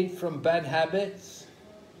get freed from bad habits.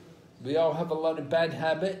 We all have a lot of bad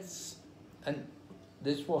habits, and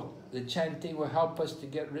the chanting will help us to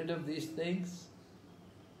get rid of these things.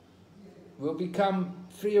 We'll become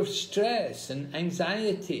free of stress and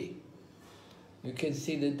anxiety. You can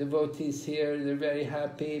see the devotees here, they're very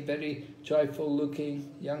happy, very joyful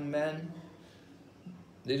looking young men.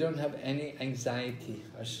 They don't have any anxiety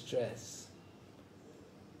or stress.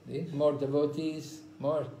 More devotees,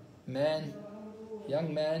 more men,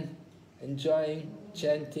 young men, enjoying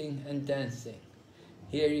chanting and dancing.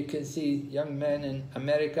 Here you can see young men in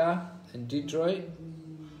America, in Detroit,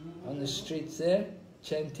 on the streets there,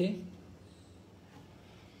 chanting.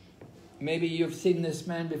 Maybe you've seen this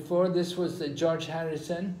man before. This was the George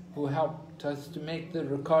Harrison who helped us to make the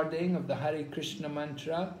recording of the Hare Krishna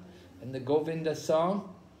mantra and the Govinda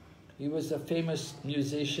song. He was a famous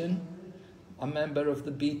musician, a member of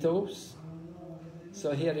the Beatles.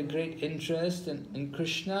 So he had a great interest in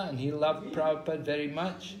Krishna, and he loved Prabhupada very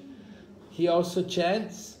much. He also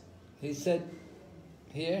chants. He said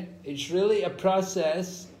here, it's really a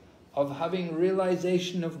process of having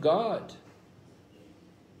realization of God.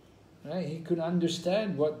 Right? He could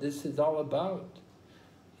understand what this is all about.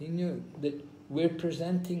 He knew that we're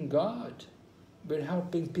presenting God. We're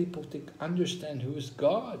helping people to understand who is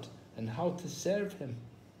God and how to serve Him.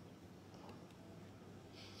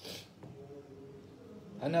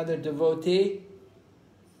 Another devotee,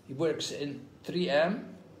 he works in 3M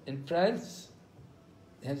in France.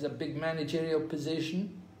 He has a big managerial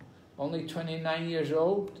position, only 29 years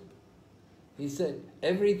old. He said,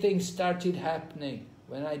 everything started happening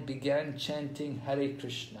when I began chanting Hare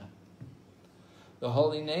Krishna. The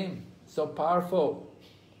holy name, so powerful,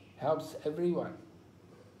 helps everyone.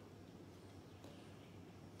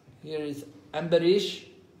 Here is Ambarish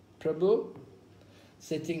Prabhu,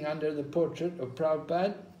 sitting under the portrait of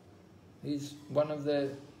Prabhupada. He's one of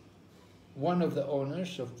the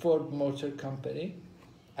owners of Ford Motor Company,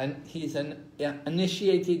 and he's an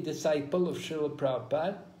initiated disciple of Srila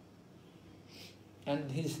Prabhupada,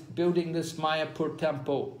 and he's building this Mayapur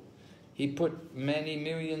temple. He put many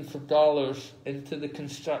millions of dollars into the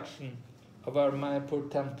construction of our Mayapur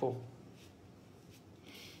temple.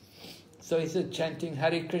 So he said, chanting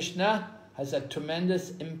Hare Krishna has a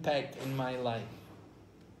tremendous impact in my life.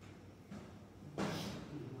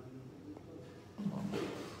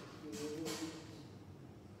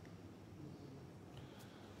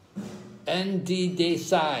 N.D.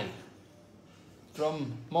 Desai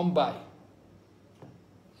from Mumbai,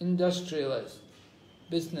 industrialist,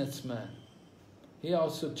 businessman. He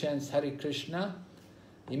also chants Hare Krishna.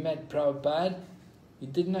 He met Prabhupada. He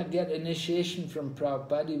did not get initiation from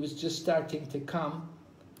Prabhupada. He was just starting to come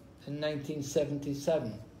in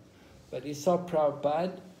 1977. But he saw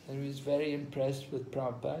Prabhupada and he was very impressed with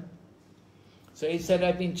Prabhupada. So he said,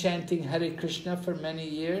 I've been chanting Hare Krishna for many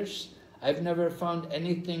years. I've never found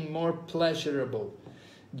anything more pleasurable.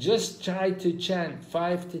 Just try to chant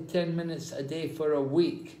 5 to 10 minutes a day for a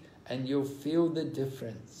week and you'll feel the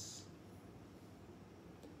difference.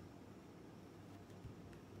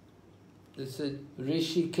 This is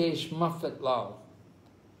Rishikesh Muffatlal,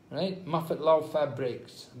 right? Muffatlal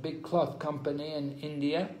Fabrics, a big cloth company in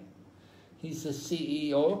India. He's the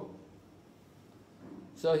CEO.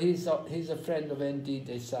 So he's a friend of N.D.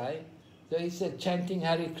 Desai. So he said, chanting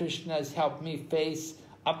Hare Krishna has helped me face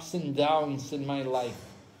ups and downs in my life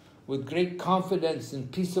with great confidence and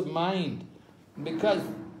peace of mind, because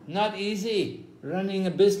not easy running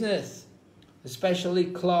a business, especially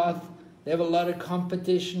cloth. They have a lot of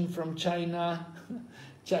competition from China.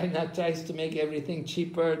 China tries to make everything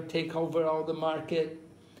cheaper, take over all the market.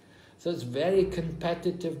 So it's very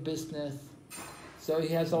competitive business. So he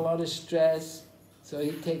has a lot of stress. So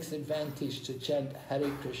he takes advantage to chant Hare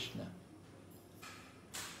Krishna.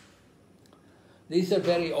 These are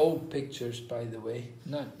very old pictures, by the way,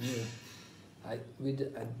 not new. We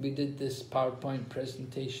did this PowerPoint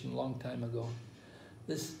presentation a long time ago.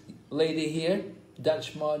 This lady here,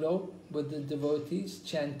 Dutch model, with the devotees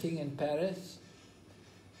chanting in Paris.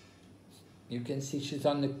 You can see she's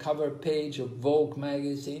on the cover page of Vogue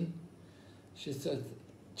magazine. She says,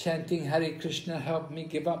 chanting Hare Krishna helped me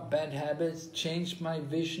give up bad habits, changed my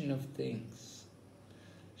vision of things.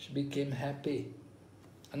 She became happy.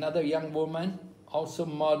 Another young woman, also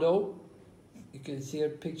model. You can see her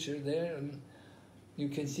picture there. And you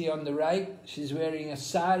can see on the right, she's wearing a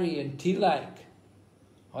sari and tilak.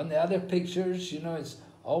 On the other pictures, you know, it's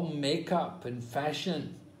all makeup and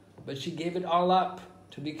fashion. But she gave it all up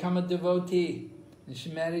to become a devotee. And she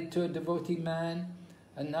married to a devotee man.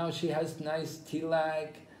 And now she has nice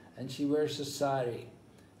tilak and she wears a sari.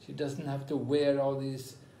 She doesn't have to wear all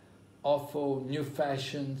these awful new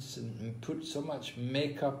fashions and put so much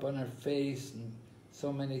makeup on her face and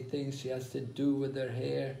so many things she has to do with her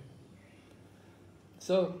hair.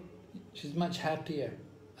 So she's much happier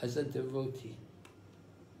as a devotee.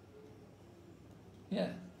 Yeah,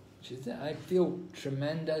 she said, I feel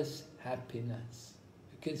tremendous happiness.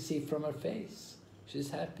 You can see from her face, she's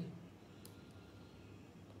happy.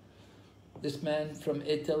 This man from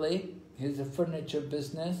Italy, he has a furniture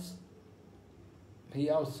business. He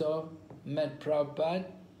also met Prabhupada,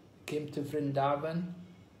 came to Vrindavan.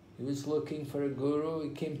 He was looking for a guru,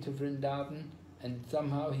 he came to Vrindavan, and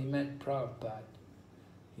somehow he met Prabhupada.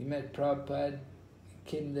 He met Prabhupada, he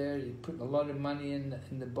came there, he put a lot of money in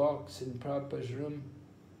the box in Prabhupada's room,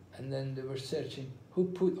 and then they were searching, who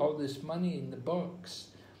put all this money in the box?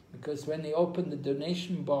 Because when they opened the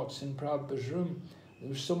donation box in Prabhupada's room, there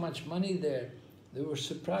was so much money there. They were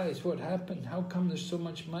surprised, what happened? How come there's so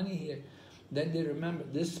much money here? Then they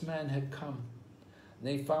remembered this man had come.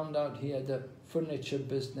 They found out he had a furniture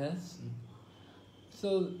business.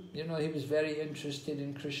 So, you know, he was very interested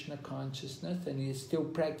in Krishna consciousness, and he is still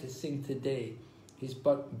practicing today. He's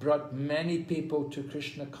brought many people to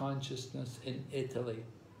Krishna consciousness in Italy.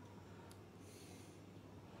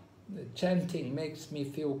 The chanting makes me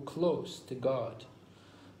feel close to God.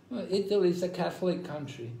 Well, Italy is a Catholic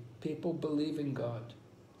country. People believe in God.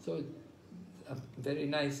 So it's very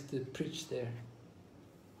nice to preach there.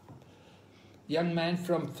 Young man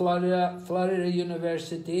from Florida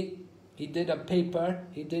University, he did a paper,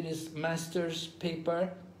 he did his master's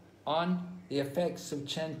paper on the effects of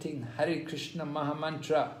chanting Hare Krishna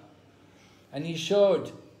Mahamantra. And he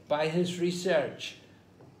showed by his research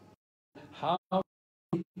how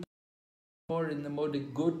more in the mode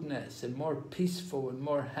of goodness and more peaceful and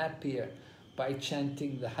more happier by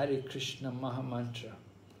chanting the Hare Krishna Mahamantra.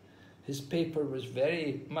 His paper was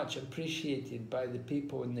very much appreciated by the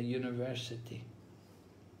people in the university.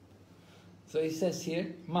 So he says here,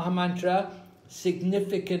 Mahamantra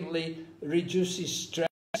significantly reduces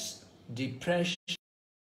stress, depression,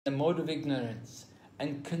 the mode of ignorance,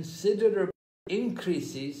 and considerably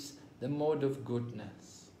increases the mode of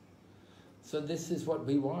goodness. So this is what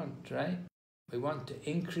we want, right? We want to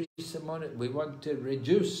increase the mode, we want to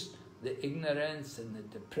reduce the ignorance and the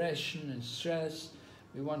depression and stress.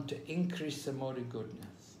 We want to increase the mode of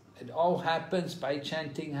goodness. It all happens by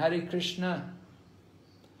chanting Hare Krishna.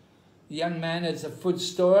 The young man has a food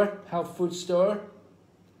store, health food store.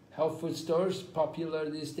 Health food stores popular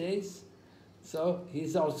these days. So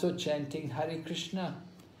he's also chanting Hare Krishna.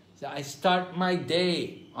 So I start my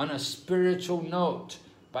day on a spiritual note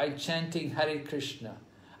by chanting Hare Krishna.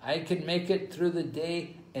 I can make it through the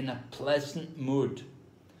day in a pleasant mood.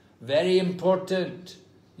 Very important.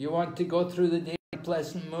 You want to go through the day in a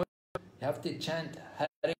pleasant mood, you have to chant Hare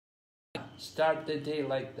Krishna. Start the day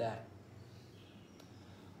like that.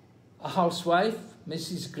 A housewife,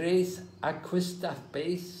 Mrs. Grace Acquista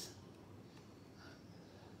Base.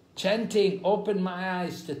 Chanting opened my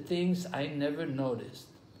eyes to things I never noticed,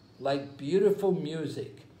 like beautiful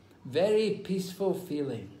music, very peaceful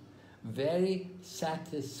feeling, very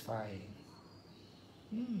satisfying.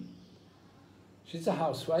 She's a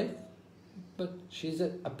housewife, but she's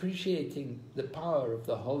appreciating the power of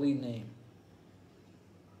the holy name.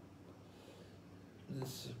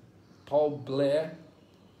 This Paul Blair,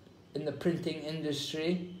 in the printing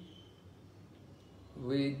industry,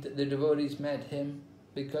 the devotees met him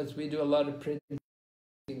because we do a lot of printing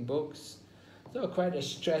books. So quite a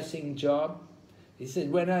stressing job. He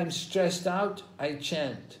said, when I'm stressed out, I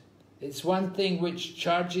chant. It's one thing which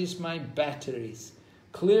charges my batteries,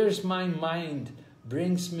 clears my mind,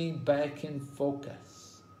 brings me back in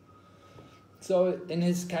focus. So in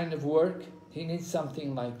his kind of work, he needs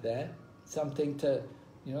something like that, something to,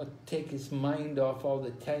 you know, take his mind off all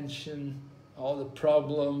the tension, all the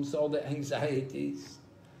problems, all the anxieties.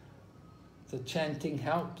 So chanting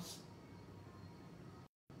helps.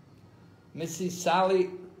 Mrs. Sally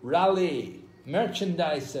Raleigh,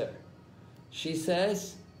 merchandiser, she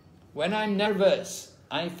says, when I'm nervous,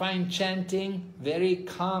 I find chanting very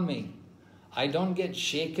calming. I don't get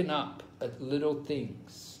shaken up at little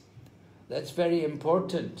things. That's very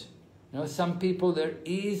important. You know, some people, they're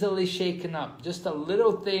easily shaken up. Just a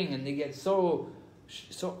little thing and they get so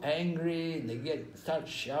angry and they start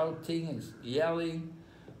shouting and yelling.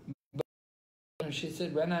 But she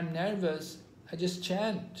said, when I'm nervous, I just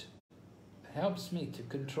chant. It helps me to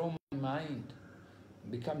control my mind,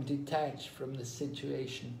 become detached from the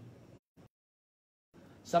situation.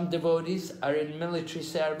 Some devotees are in military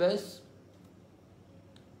service.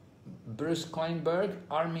 Bruce Kleinberg,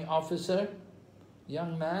 army officer,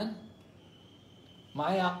 young man.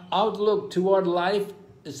 My outlook toward life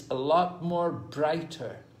is a lot more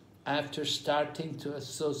brighter after starting to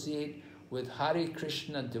associate with Hare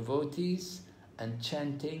Krishna devotees and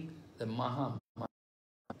chanting the Mahamantra.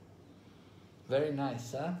 Very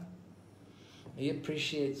nice, huh? He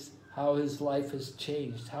appreciates how his life has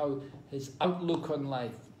changed, how his outlook on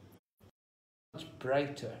life is much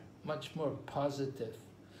brighter, much more positive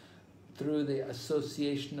through the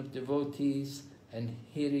association of devotees and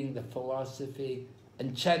hearing the philosophy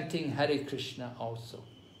and chanting Hare Krishna also.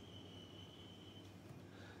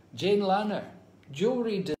 Jane Lanner,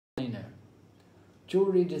 jewelry designer.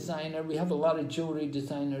 Jewelry designer, we have a lot of jewelry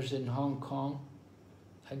designers in Hong Kong.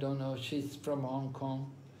 I don't know, she's from Hong Kong.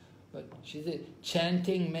 But she said,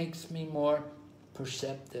 chanting makes me more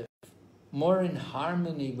perceptive, more in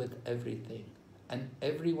harmony with everything and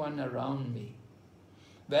everyone around me.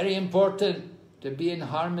 Very important to be in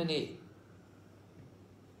harmony.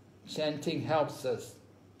 Chanting helps us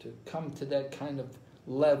to come to that kind of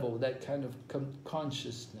level, that kind of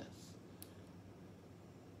consciousness.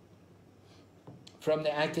 from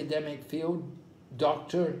the academic field,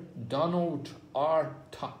 Dr. Donald R.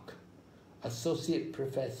 Tuck, Associate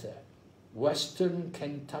Professor, Western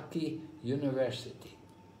Kentucky University.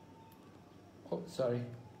 Oh, sorry.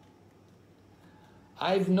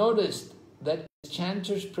 I've noticed that as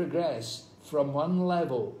chanters progress from one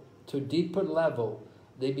level to a deeper level,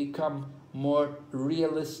 they become more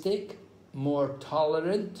realistic, more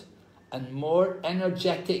tolerant, and more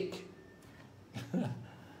energetic.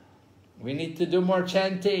 We need to do more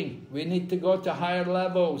chanting. We need to go to higher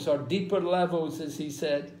levels or deeper levels, as he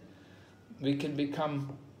said. We can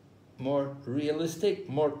become more realistic,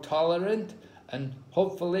 more tolerant, and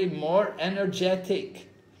hopefully more energetic.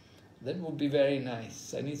 That will be very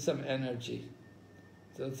nice. I need some energy.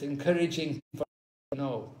 So it's encouraging for us to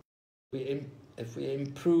know. If we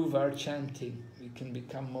improve our chanting, we can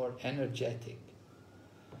become more energetic.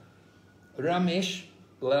 Ramesh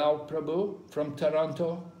Lal Prabhu from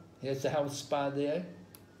Toronto, he has a health spa there.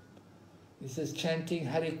 He says, chanting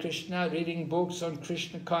Hare Krishna, reading books on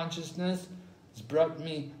Krishna consciousness has brought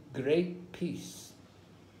me great peace.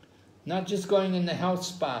 Not just going in the health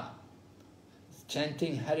spa,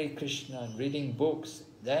 chanting Hare Krishna and reading books,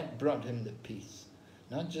 that brought him the peace.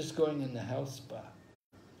 Not just going in the health spa.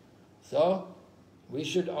 So, we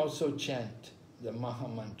should also chant the Maha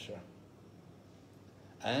Mantra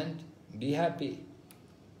and be happy.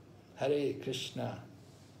 Hare Krishna.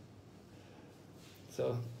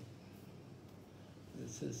 So,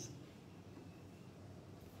 this is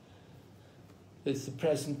the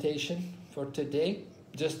presentation for today.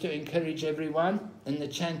 Just to encourage everyone in the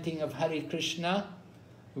chanting of Hare Krishna,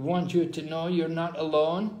 we want you to know you're not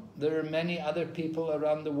alone. There are many other people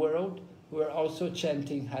around the world who are also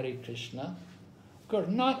chanting Hare Krishna. Of course,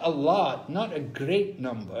 not a lot, not a great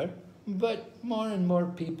number, but more and more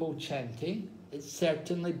people chanting. It's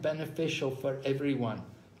certainly beneficial for everyone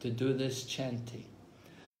to do this chanting.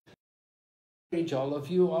 I encourage all of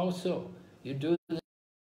you also. You do this.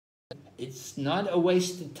 It's not a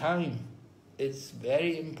waste of time. It's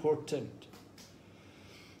very important.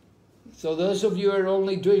 So those of you who are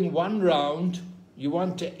only doing one round, you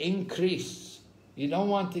want to increase. You don't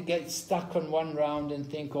want to get stuck on one round and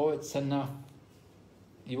think, oh, it's enough.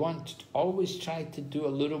 You want to always try to do a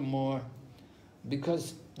little more,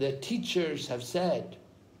 because the teachers have said,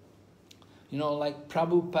 you know, like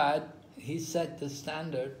Prabhupada, he set the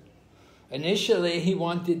standard. Initially, he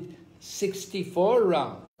wanted 64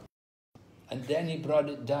 rounds. And then he brought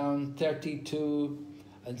it down 32,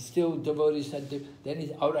 and still devotees had to, then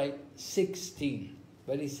he's, all right, 16.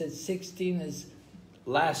 But he said 16 is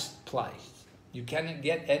last price. You cannot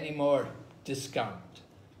get any more discount.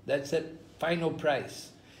 That's it, final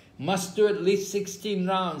price. Must do at least 16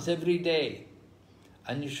 rounds every day.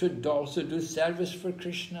 And you should also do service for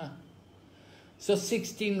Krishna. So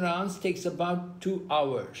 16 rounds takes about 2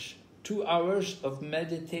 hours. 2 hours of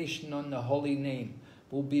meditation on the holy name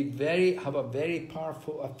will be have a very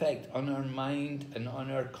powerful effect on our mind and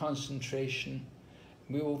on our concentration.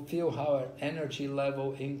 We will feel how our energy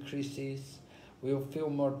level increases. We will feel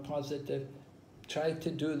more positive. Try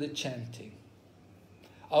to do the chanting.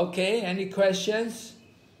 Okay, any questions?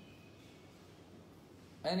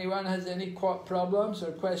 Anyone has any problems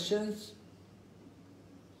or questions?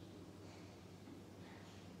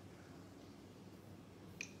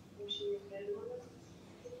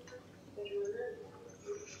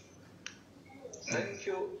 Thank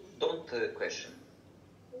you. Don't question.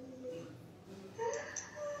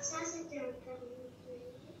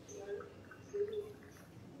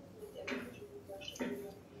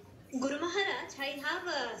 Guru Maharaj, I have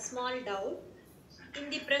a small doubt. In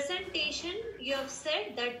the presentation, you have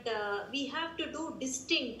said that we have to do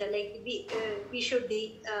distinct, like we should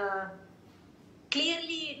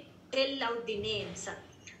clearly tell out the names.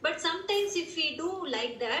 But sometimes if we do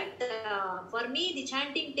like that, for me the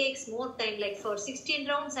chanting takes more time. Like for 16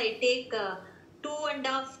 rounds, I take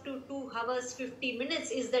 2.5 to 2 hours 50 minutes.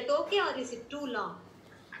 Is that okay, or is it too long?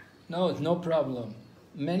 No, it's no problem.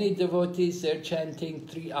 Many devotees, they're chanting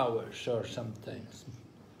 3 hours or something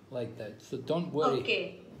like that. So don't worry.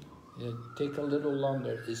 Okay. It take a little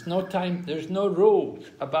longer. It's no time. There's no rules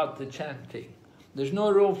about the chanting. There's no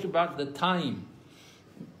rules about the time.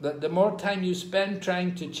 The more time you spend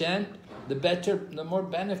trying to chant, the better, the more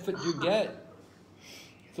benefit you get.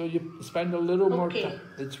 So you spend a little more time.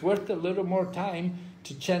 It's worth a little more time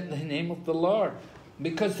to chant the name of the Lord.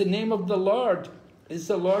 Because the name of the Lord is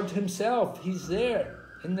the Lord Himself. He's there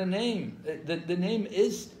in the name. The name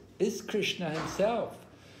is Krishna Himself.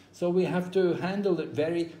 So we have to handle it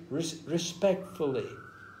very respectfully.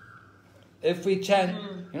 If we chant,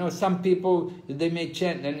 you know, some people, they may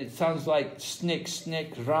chant and it sounds like snick,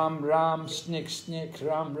 snick, ram, ram, snick, snick,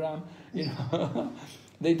 ram, ram, you know.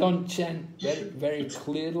 They don't chant very, very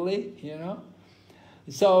clearly, you know.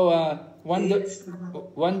 So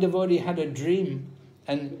one devotee had a dream,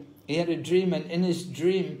 and he had a dream, and in his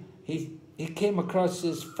dream, he came across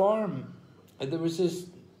this form. There was this,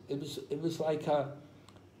 it was like a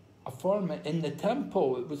form in the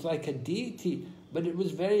temple. It was like a deity, but it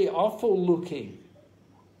was very awful looking.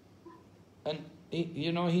 And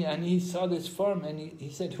he saw this form, and he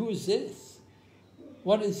said, "Who is this?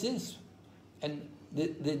 What is this?" And the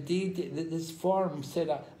deity, this form said,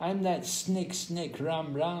 "I'm that snake, snake,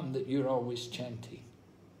 ram, ram that you're always chanting."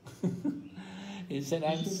 He said,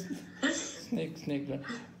 "I'm snake, snake, ram."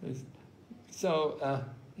 So,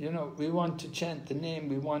 you know, we want to chant the name,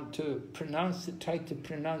 we want to pronounce it, try to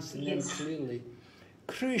pronounce the name clearly.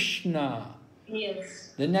 Krishna.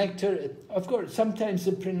 Yes. The nectar, of course, sometimes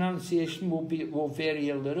the pronunciation will vary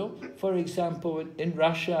a little. For example, in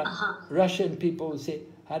Russia, Russian people will say,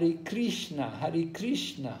 Hare Krishna, Hare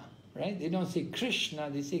Krishna, right? They don't say Krishna,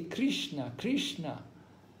 they say Krishna, Krishna.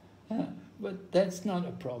 Yeah, but that's not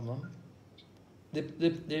a problem.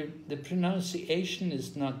 The pronunciation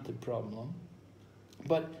is not the problem,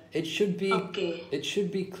 but it should be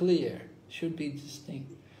clear, should be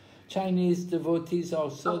distinct. Chinese devotees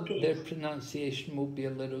also, their pronunciation will be a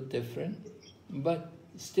little different, but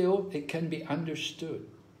still it can be understood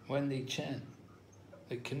when they chant.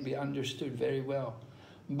 It can be understood very well.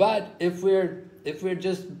 But if we're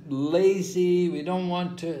just lazy, we don't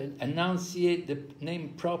want to enunciate the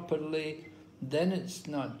name properly, then it's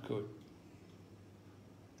not good.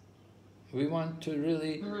 We want to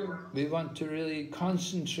really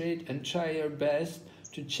concentrate and try our best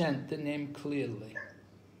to chant the name clearly,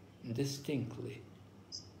 distinctly.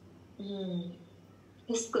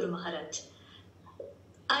 Yes, Guru Maharaj.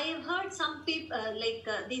 I have heard some people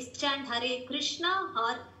this chant Hare Krishna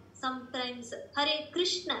or sometimes Hare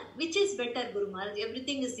Krishna. Which is better, Guru Maharaj?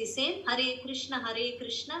 Everything is the same. Hare Krishna, Hare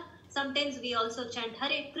Krishna. Sometimes we also chant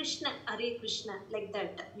Hare Krishna, like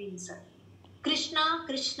that means Krishna,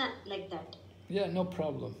 Krishna, like that. Yeah, no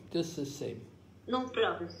problem. Just the same. No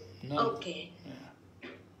problem. Okay.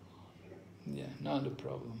 Yeah, not a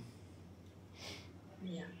problem.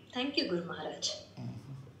 Yeah. Thank you, Guru Maharaj.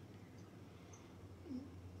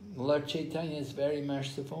 Lord Chaitanya is very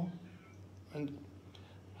merciful, and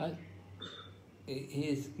he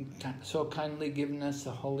has so kindly given us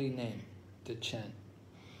a holy name to chant.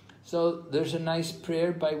 So there's a nice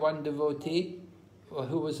prayer by one devotee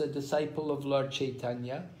who was a disciple of Lord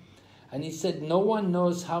Chaitanya, and he said, "No one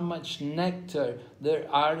knows how much nectar there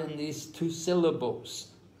are in these two syllables,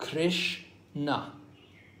 Krishna,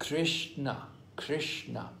 Krishna,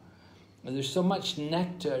 Krishna. And there's so much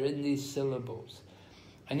nectar in these syllables."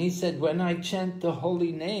 And he said, "When I chant the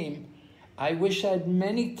holy name, I wish I had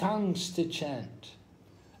many tongues to chant.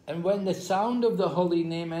 And when the sound of the holy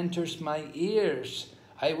name enters my ears,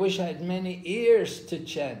 I wish I had many ears to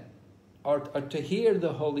chant or to hear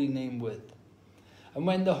the holy name with. And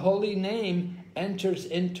when the holy name enters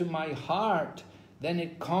into my heart, then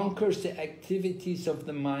it conquers the activities of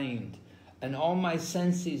the mind, and all my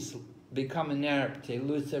senses become inert, they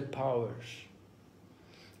lose their powers."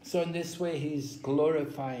 So in this way he's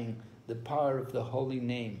glorifying the power of the holy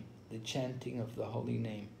name, the chanting of the holy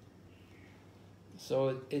name.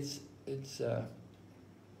 So it's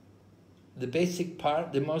the basic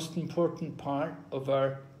part, the most important part of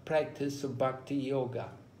our practice of Bhakti Yoga,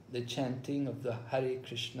 the chanting of the Hare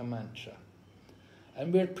Krishna mantra.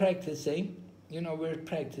 And we're practicing, we're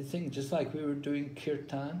practicing just like we were doing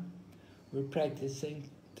kirtan. We're practicing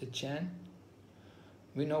to chant.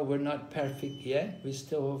 We know we're not perfect yet. We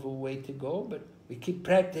still have a way to go, but we keep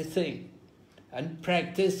practicing. And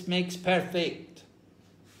practice makes perfect.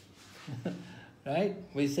 Right?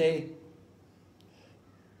 We say,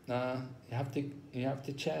 you have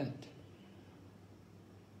to chant.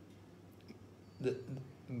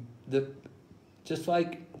 Just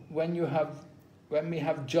like when we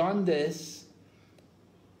have jaundice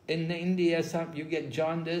in India, you get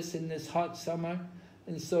jaundice in this hot summer,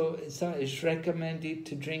 and so it's recommended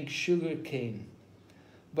to drink sugar cane.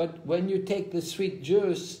 But when you take the sweet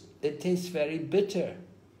juice, it tastes very bitter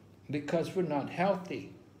because we're not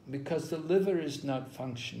healthy, because the liver is not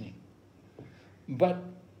functioning. But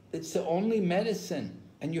it's the only medicine,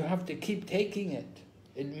 and you have to keep taking it.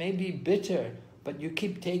 It may be bitter, but you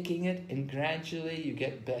keep taking it, and gradually you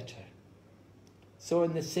get better. So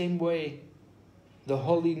in the same way, the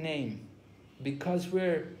holy name, because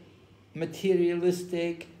we're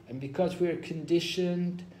materialistic, and because we're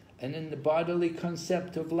conditioned, and in the bodily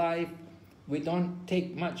concept of life, we don't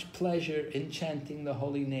take much pleasure in chanting the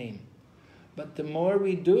holy name. But the more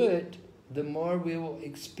we do it, the more we will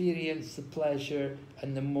experience the pleasure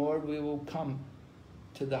and the more we will come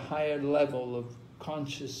to the higher level of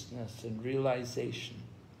consciousness and realization.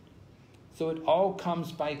 So it all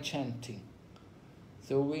comes by chanting.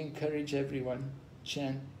 So we encourage everyone,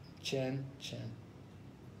 chant, chant, chant.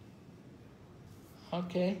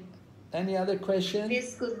 Okay. Any other questions?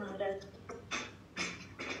 Yes, Guru Maharaj.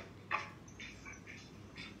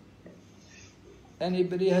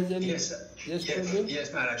 Anybody has any? Yes, Yes,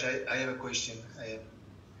 yes, Maharaj, I have a question.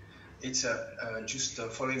 It's just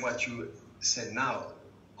following what you said now.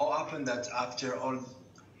 How happened that after all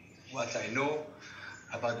what I know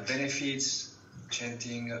about the benefits,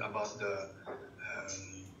 chanting, about the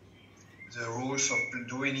rules of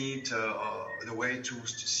doing it, the way to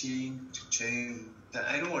sing, to change,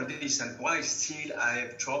 I know all this, and why still I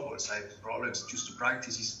have troubles, I have problems just to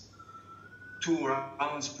practice is 2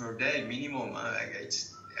 rounds per day minimum.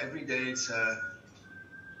 It's every day. It's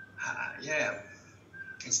yeah,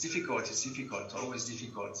 it's difficult. It's difficult. Always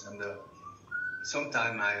difficult. And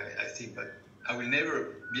sometimes I think, but I will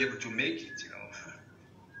never be able to make it. You know.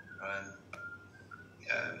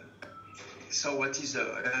 So what is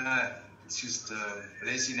it's just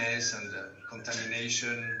laziness and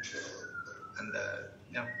contamination, and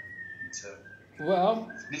yeah, it's well,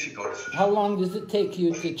 difficult. How long does it take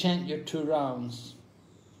you to chant your 2 rounds?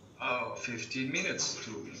 Oh, 15 minutes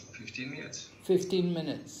to 15 minutes. 15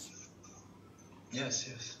 minutes. Yes,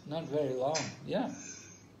 yes. Not very long, yeah.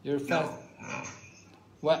 You're fast.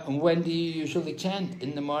 No. When do you usually chant?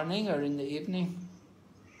 In the morning or in the evening?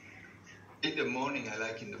 In the morning, I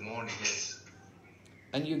like in the morning, yes.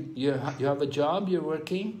 And you have a job, you're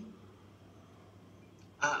working?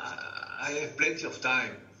 I have plenty of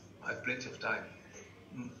time.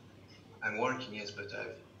 I'm working, yes, but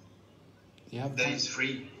that is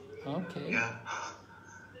free. Okay. Yeah.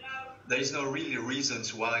 There is no really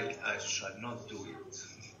reasons why I should not do it.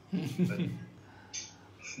 But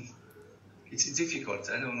it's difficult.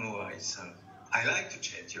 I don't know why. I like to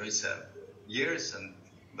change. It's years,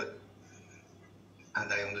 but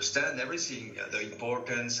I understand everything, the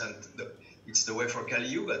importance, and it's the way for Kali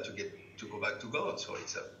Yuga to go back to God. So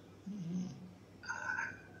it's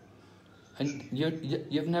And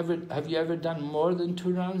have you ever done more than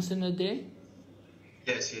 2 rounds in a day?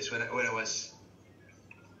 Yes. When I was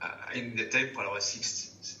in the temple, I was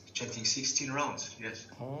chanting 16 rounds. Yes.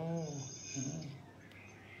 Oh.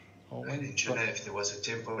 And in Geneva, there was a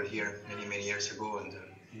temple here many years ago, and.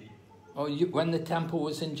 When the temple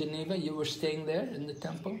was in Geneva, you were staying there in the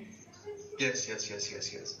temple? Yes.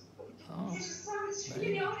 Oh.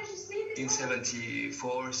 In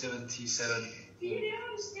 74, 77.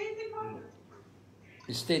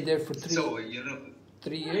 You stayed there for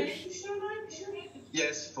 3 years?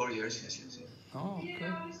 Yes, 4 years, yes. Oh,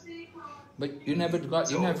 okay. But you never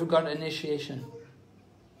got initiation?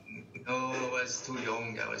 No, I was too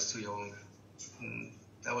young.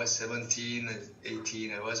 I was 17,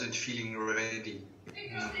 18. I wasn't feeling ready.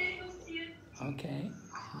 Okay.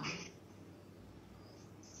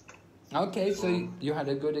 Okay, so you had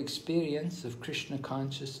a good experience of Krishna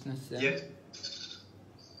consciousness then? Yes.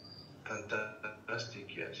 Fantastic,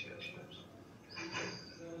 yes.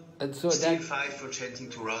 And so still fight for chanting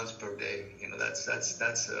 2 rounds per day. You know, that's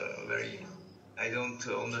very. I don't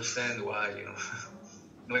understand why. You know,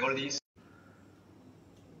 knowing all this.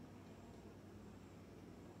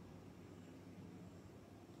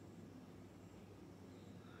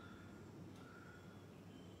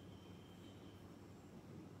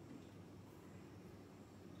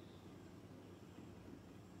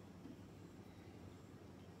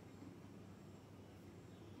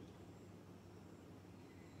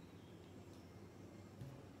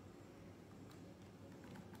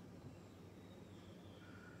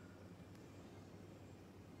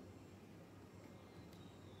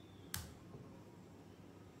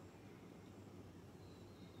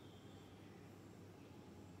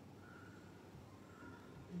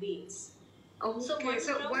 Beats. Okay,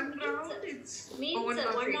 So 1 round means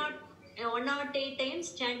 108 times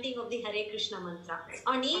chanting of the Hare Krishna mantra.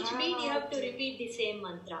 On each beat you have to repeat the same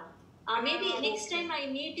mantra. Maybe next time I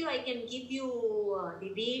meet you, I can give you the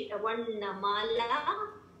beat, one mala.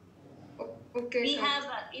 Okay. We have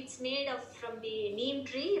it's made from the neem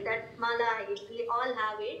tree. That mala, we all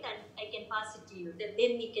have it, and I can pass it to you.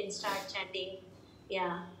 Then we can start chanting.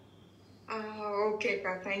 Yeah. Okay,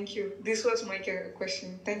 Ka, thank you. This was my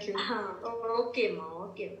question. Thank you. Okay, ma.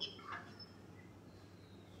 Okay.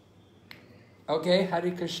 Okay,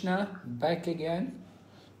 Hare Krishna, back again.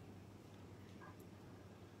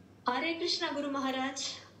 Hare Krishna, Guru Maharaj.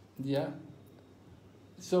 Yeah.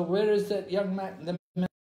 So where is that young man, the man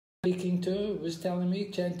speaking to, was telling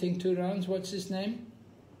me, chanting 2 rounds? What's his name?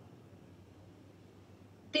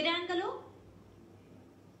 Pirangelo?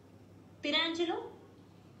 Pirangelo?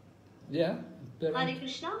 Yeah. Hare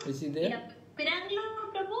Krishna? Is he there? Yeah.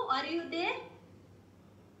 Pirangelo Prabhu, are you there?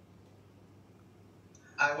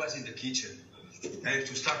 I was in the kitchen. I have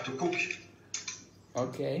to start to cook.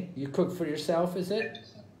 Okay. You cook for yourself, is it?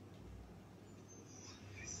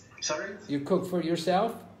 Sorry? You cook for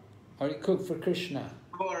yourself? Or you cook for Krishna?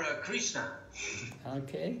 For Krishna.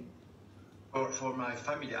 Okay. For my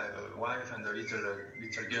family, I have a wife and a little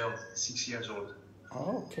girl, 6 years old.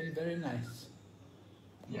 Oh, okay, very nice.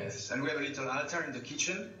 Yes, and we have a little altar in the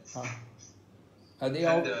kitchen. Are they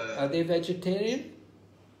all? Are they vegetarian?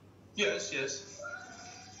 Yes, yes.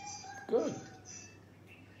 Good.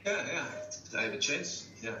 Yeah, yeah. I have a chance.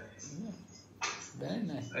 Yeah. Very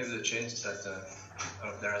nice. I have the chance that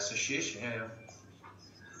of their association. Yeah, yeah.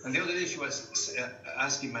 And the other day she was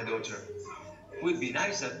asking my daughter, would it be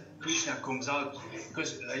nice that Krishna comes out,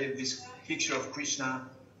 because I have this picture of Krishna,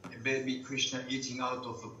 baby Krishna eating out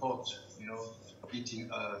of a pot, you know, eating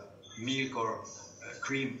milk or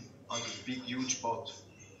cream out of a big, huge pot.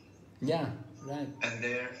 Yeah, right. And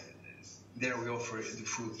there we offer the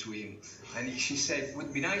food to him. And she said, would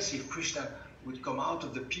it be nice if Krishna would come out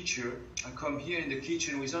of the picture and come here in the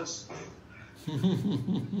kitchen with us.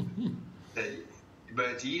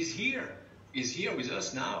 But he's here. He's here with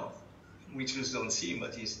us now. We just don't see him,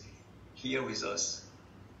 but he's here with us.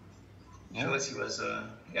 Yeah. She was,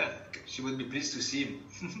 she would be pleased to see him.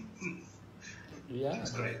 Yeah.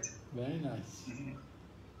 That's great. Very nice.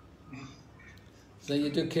 So you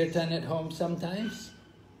do kirtan at home sometimes?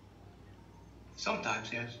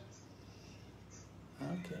 Sometimes, yes.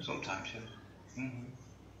 Okay. Sometimes, yes.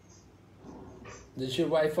 Does your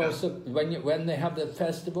wife also, when they have the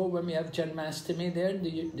festival, when we have Janmashtami there, do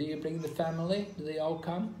you bring the family? Do they all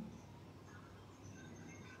come?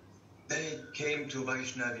 They came to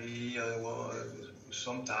Vaishnavi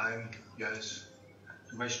sometime, yes.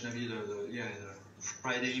 To Vaishnavi, the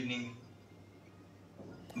Friday evening.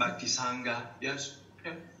 Bhakti Sangha, yes.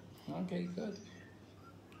 Yeah. Okay, good.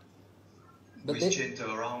 But we chant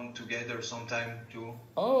around together sometime too.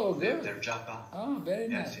 Oh, good. Their japa. Oh, very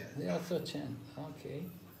nice. Yes. They also chant. Okay.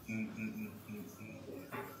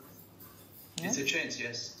 It's a chance,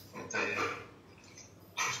 yes. But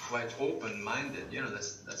it's quite open-minded. You know,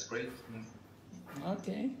 that's great.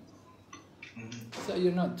 Okay. So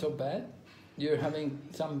you're not so bad. You're having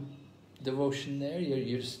some devotion there.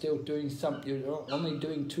 You're still doing some. You're only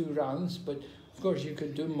doing 2 rounds, but of course you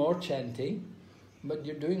could do more chanting. But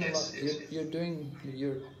you're doing a lot.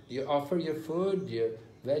 You offer your food. You're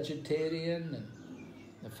vegetarian, and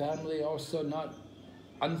the family also not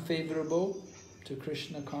unfavorable to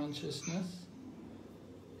Krishna consciousness.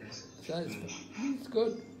 Yes. So it's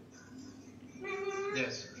good.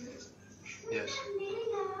 Yes. Yes.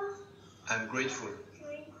 I'm grateful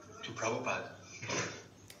to Prabhupada.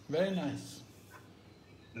 Very nice.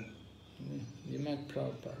 You met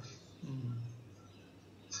Prabhupada.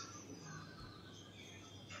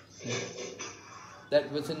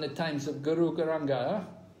 That was in the times of Guru Garanga, huh?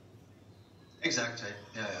 Exactly,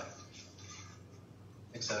 yeah.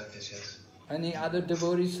 Exactly, yes. Any other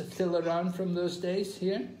devotees still around from those days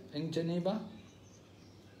here in Geneva?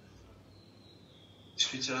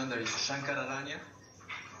 Switzerland, there is Shankararanya,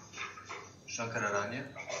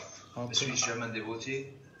 Okay. a Swiss German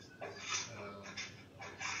devotee.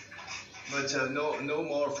 But no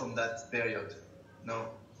more from that period,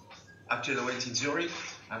 no. Actually, I went in Zurich,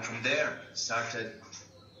 and from there started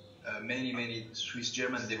many Swiss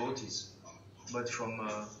German devotees. But from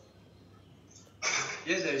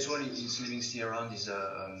yes, there is one who's living still around. Is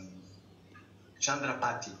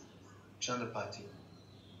Chandrapati.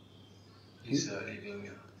 He's living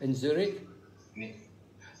in Zurich.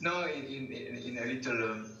 No, in a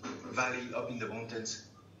little valley up in the mountains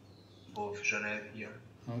above Genève here.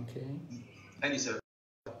 Okay. And he's a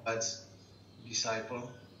bad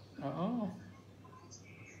disciple. Oh.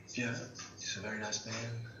 Yeah, he's a very nice man.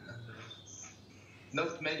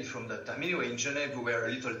 Not many from that time. Anyway, in Genève we were a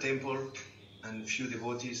little temple and a few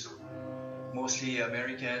devotees, mostly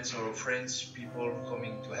Americans or French people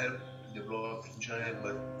coming to help develop in Genève.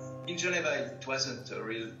 But in Geneva it wasn't a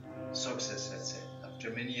real success, let's say.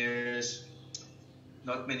 After many years,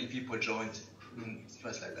 not many people joined. It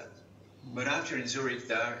was like that. But after in Zurich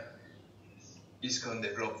there, ISKCON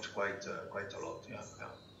developed quite a lot. Yeah.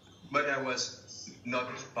 But I was not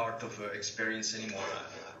part of the experience anymore.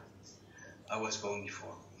 I was gone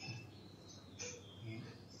before.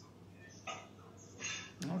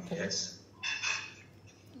 Okay. Yes.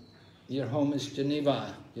 Your home is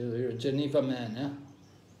Geneva. You're a Geneva man, huh?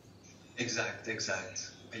 Exact.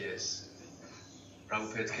 Yes.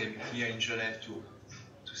 Prabhupada came here in Geneva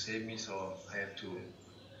to save me, so I have to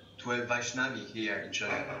help Vaishnavi here in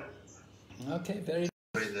Geneva. Okay, very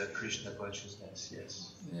Spread the Krishna consciousness,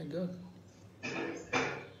 yes. yeah, good.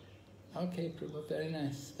 Okay, Prabhu, very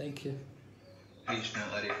nice. Thank you. Krishna,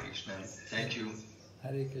 Hare Krishna. Thank you.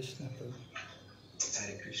 Hare Krishna, Prabhu.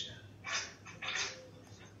 Hare Krishna.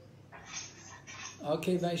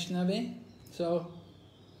 Okay, Vaishnavi. So,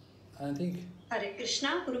 I think Hare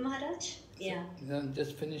Krishna, Guru Maharaj. Yeah. then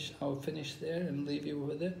just finish. I'll finish there and leave you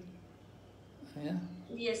with it. Yeah.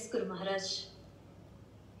 Yes, Guru Maharaj.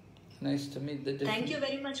 Nice to meet the different. Thank you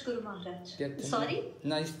very much, Guru Maharaj. Get to Sorry?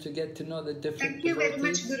 know- nice to get to know the different. Thank you very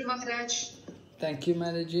much, devotees. Guru Maharaj. Thank you,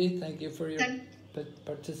 Mataji. Thank you for your Thank-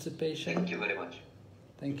 participation. Thank you very much.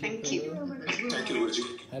 Thank you. Thank you. Prabhu. Thank you, Guruji.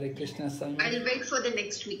 Hare Krishna, Swami. I'll wait for the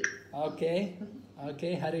next week. Okay.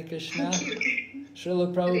 Okay. Hare Krishna. Thank you.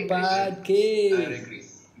 Srila Prabhupada ki. Hare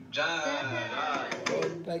Krishna. Jai. Gaur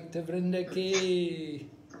Bhakti Vrinda ki.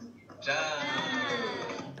 Jai.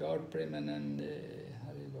 Gaur Premanande.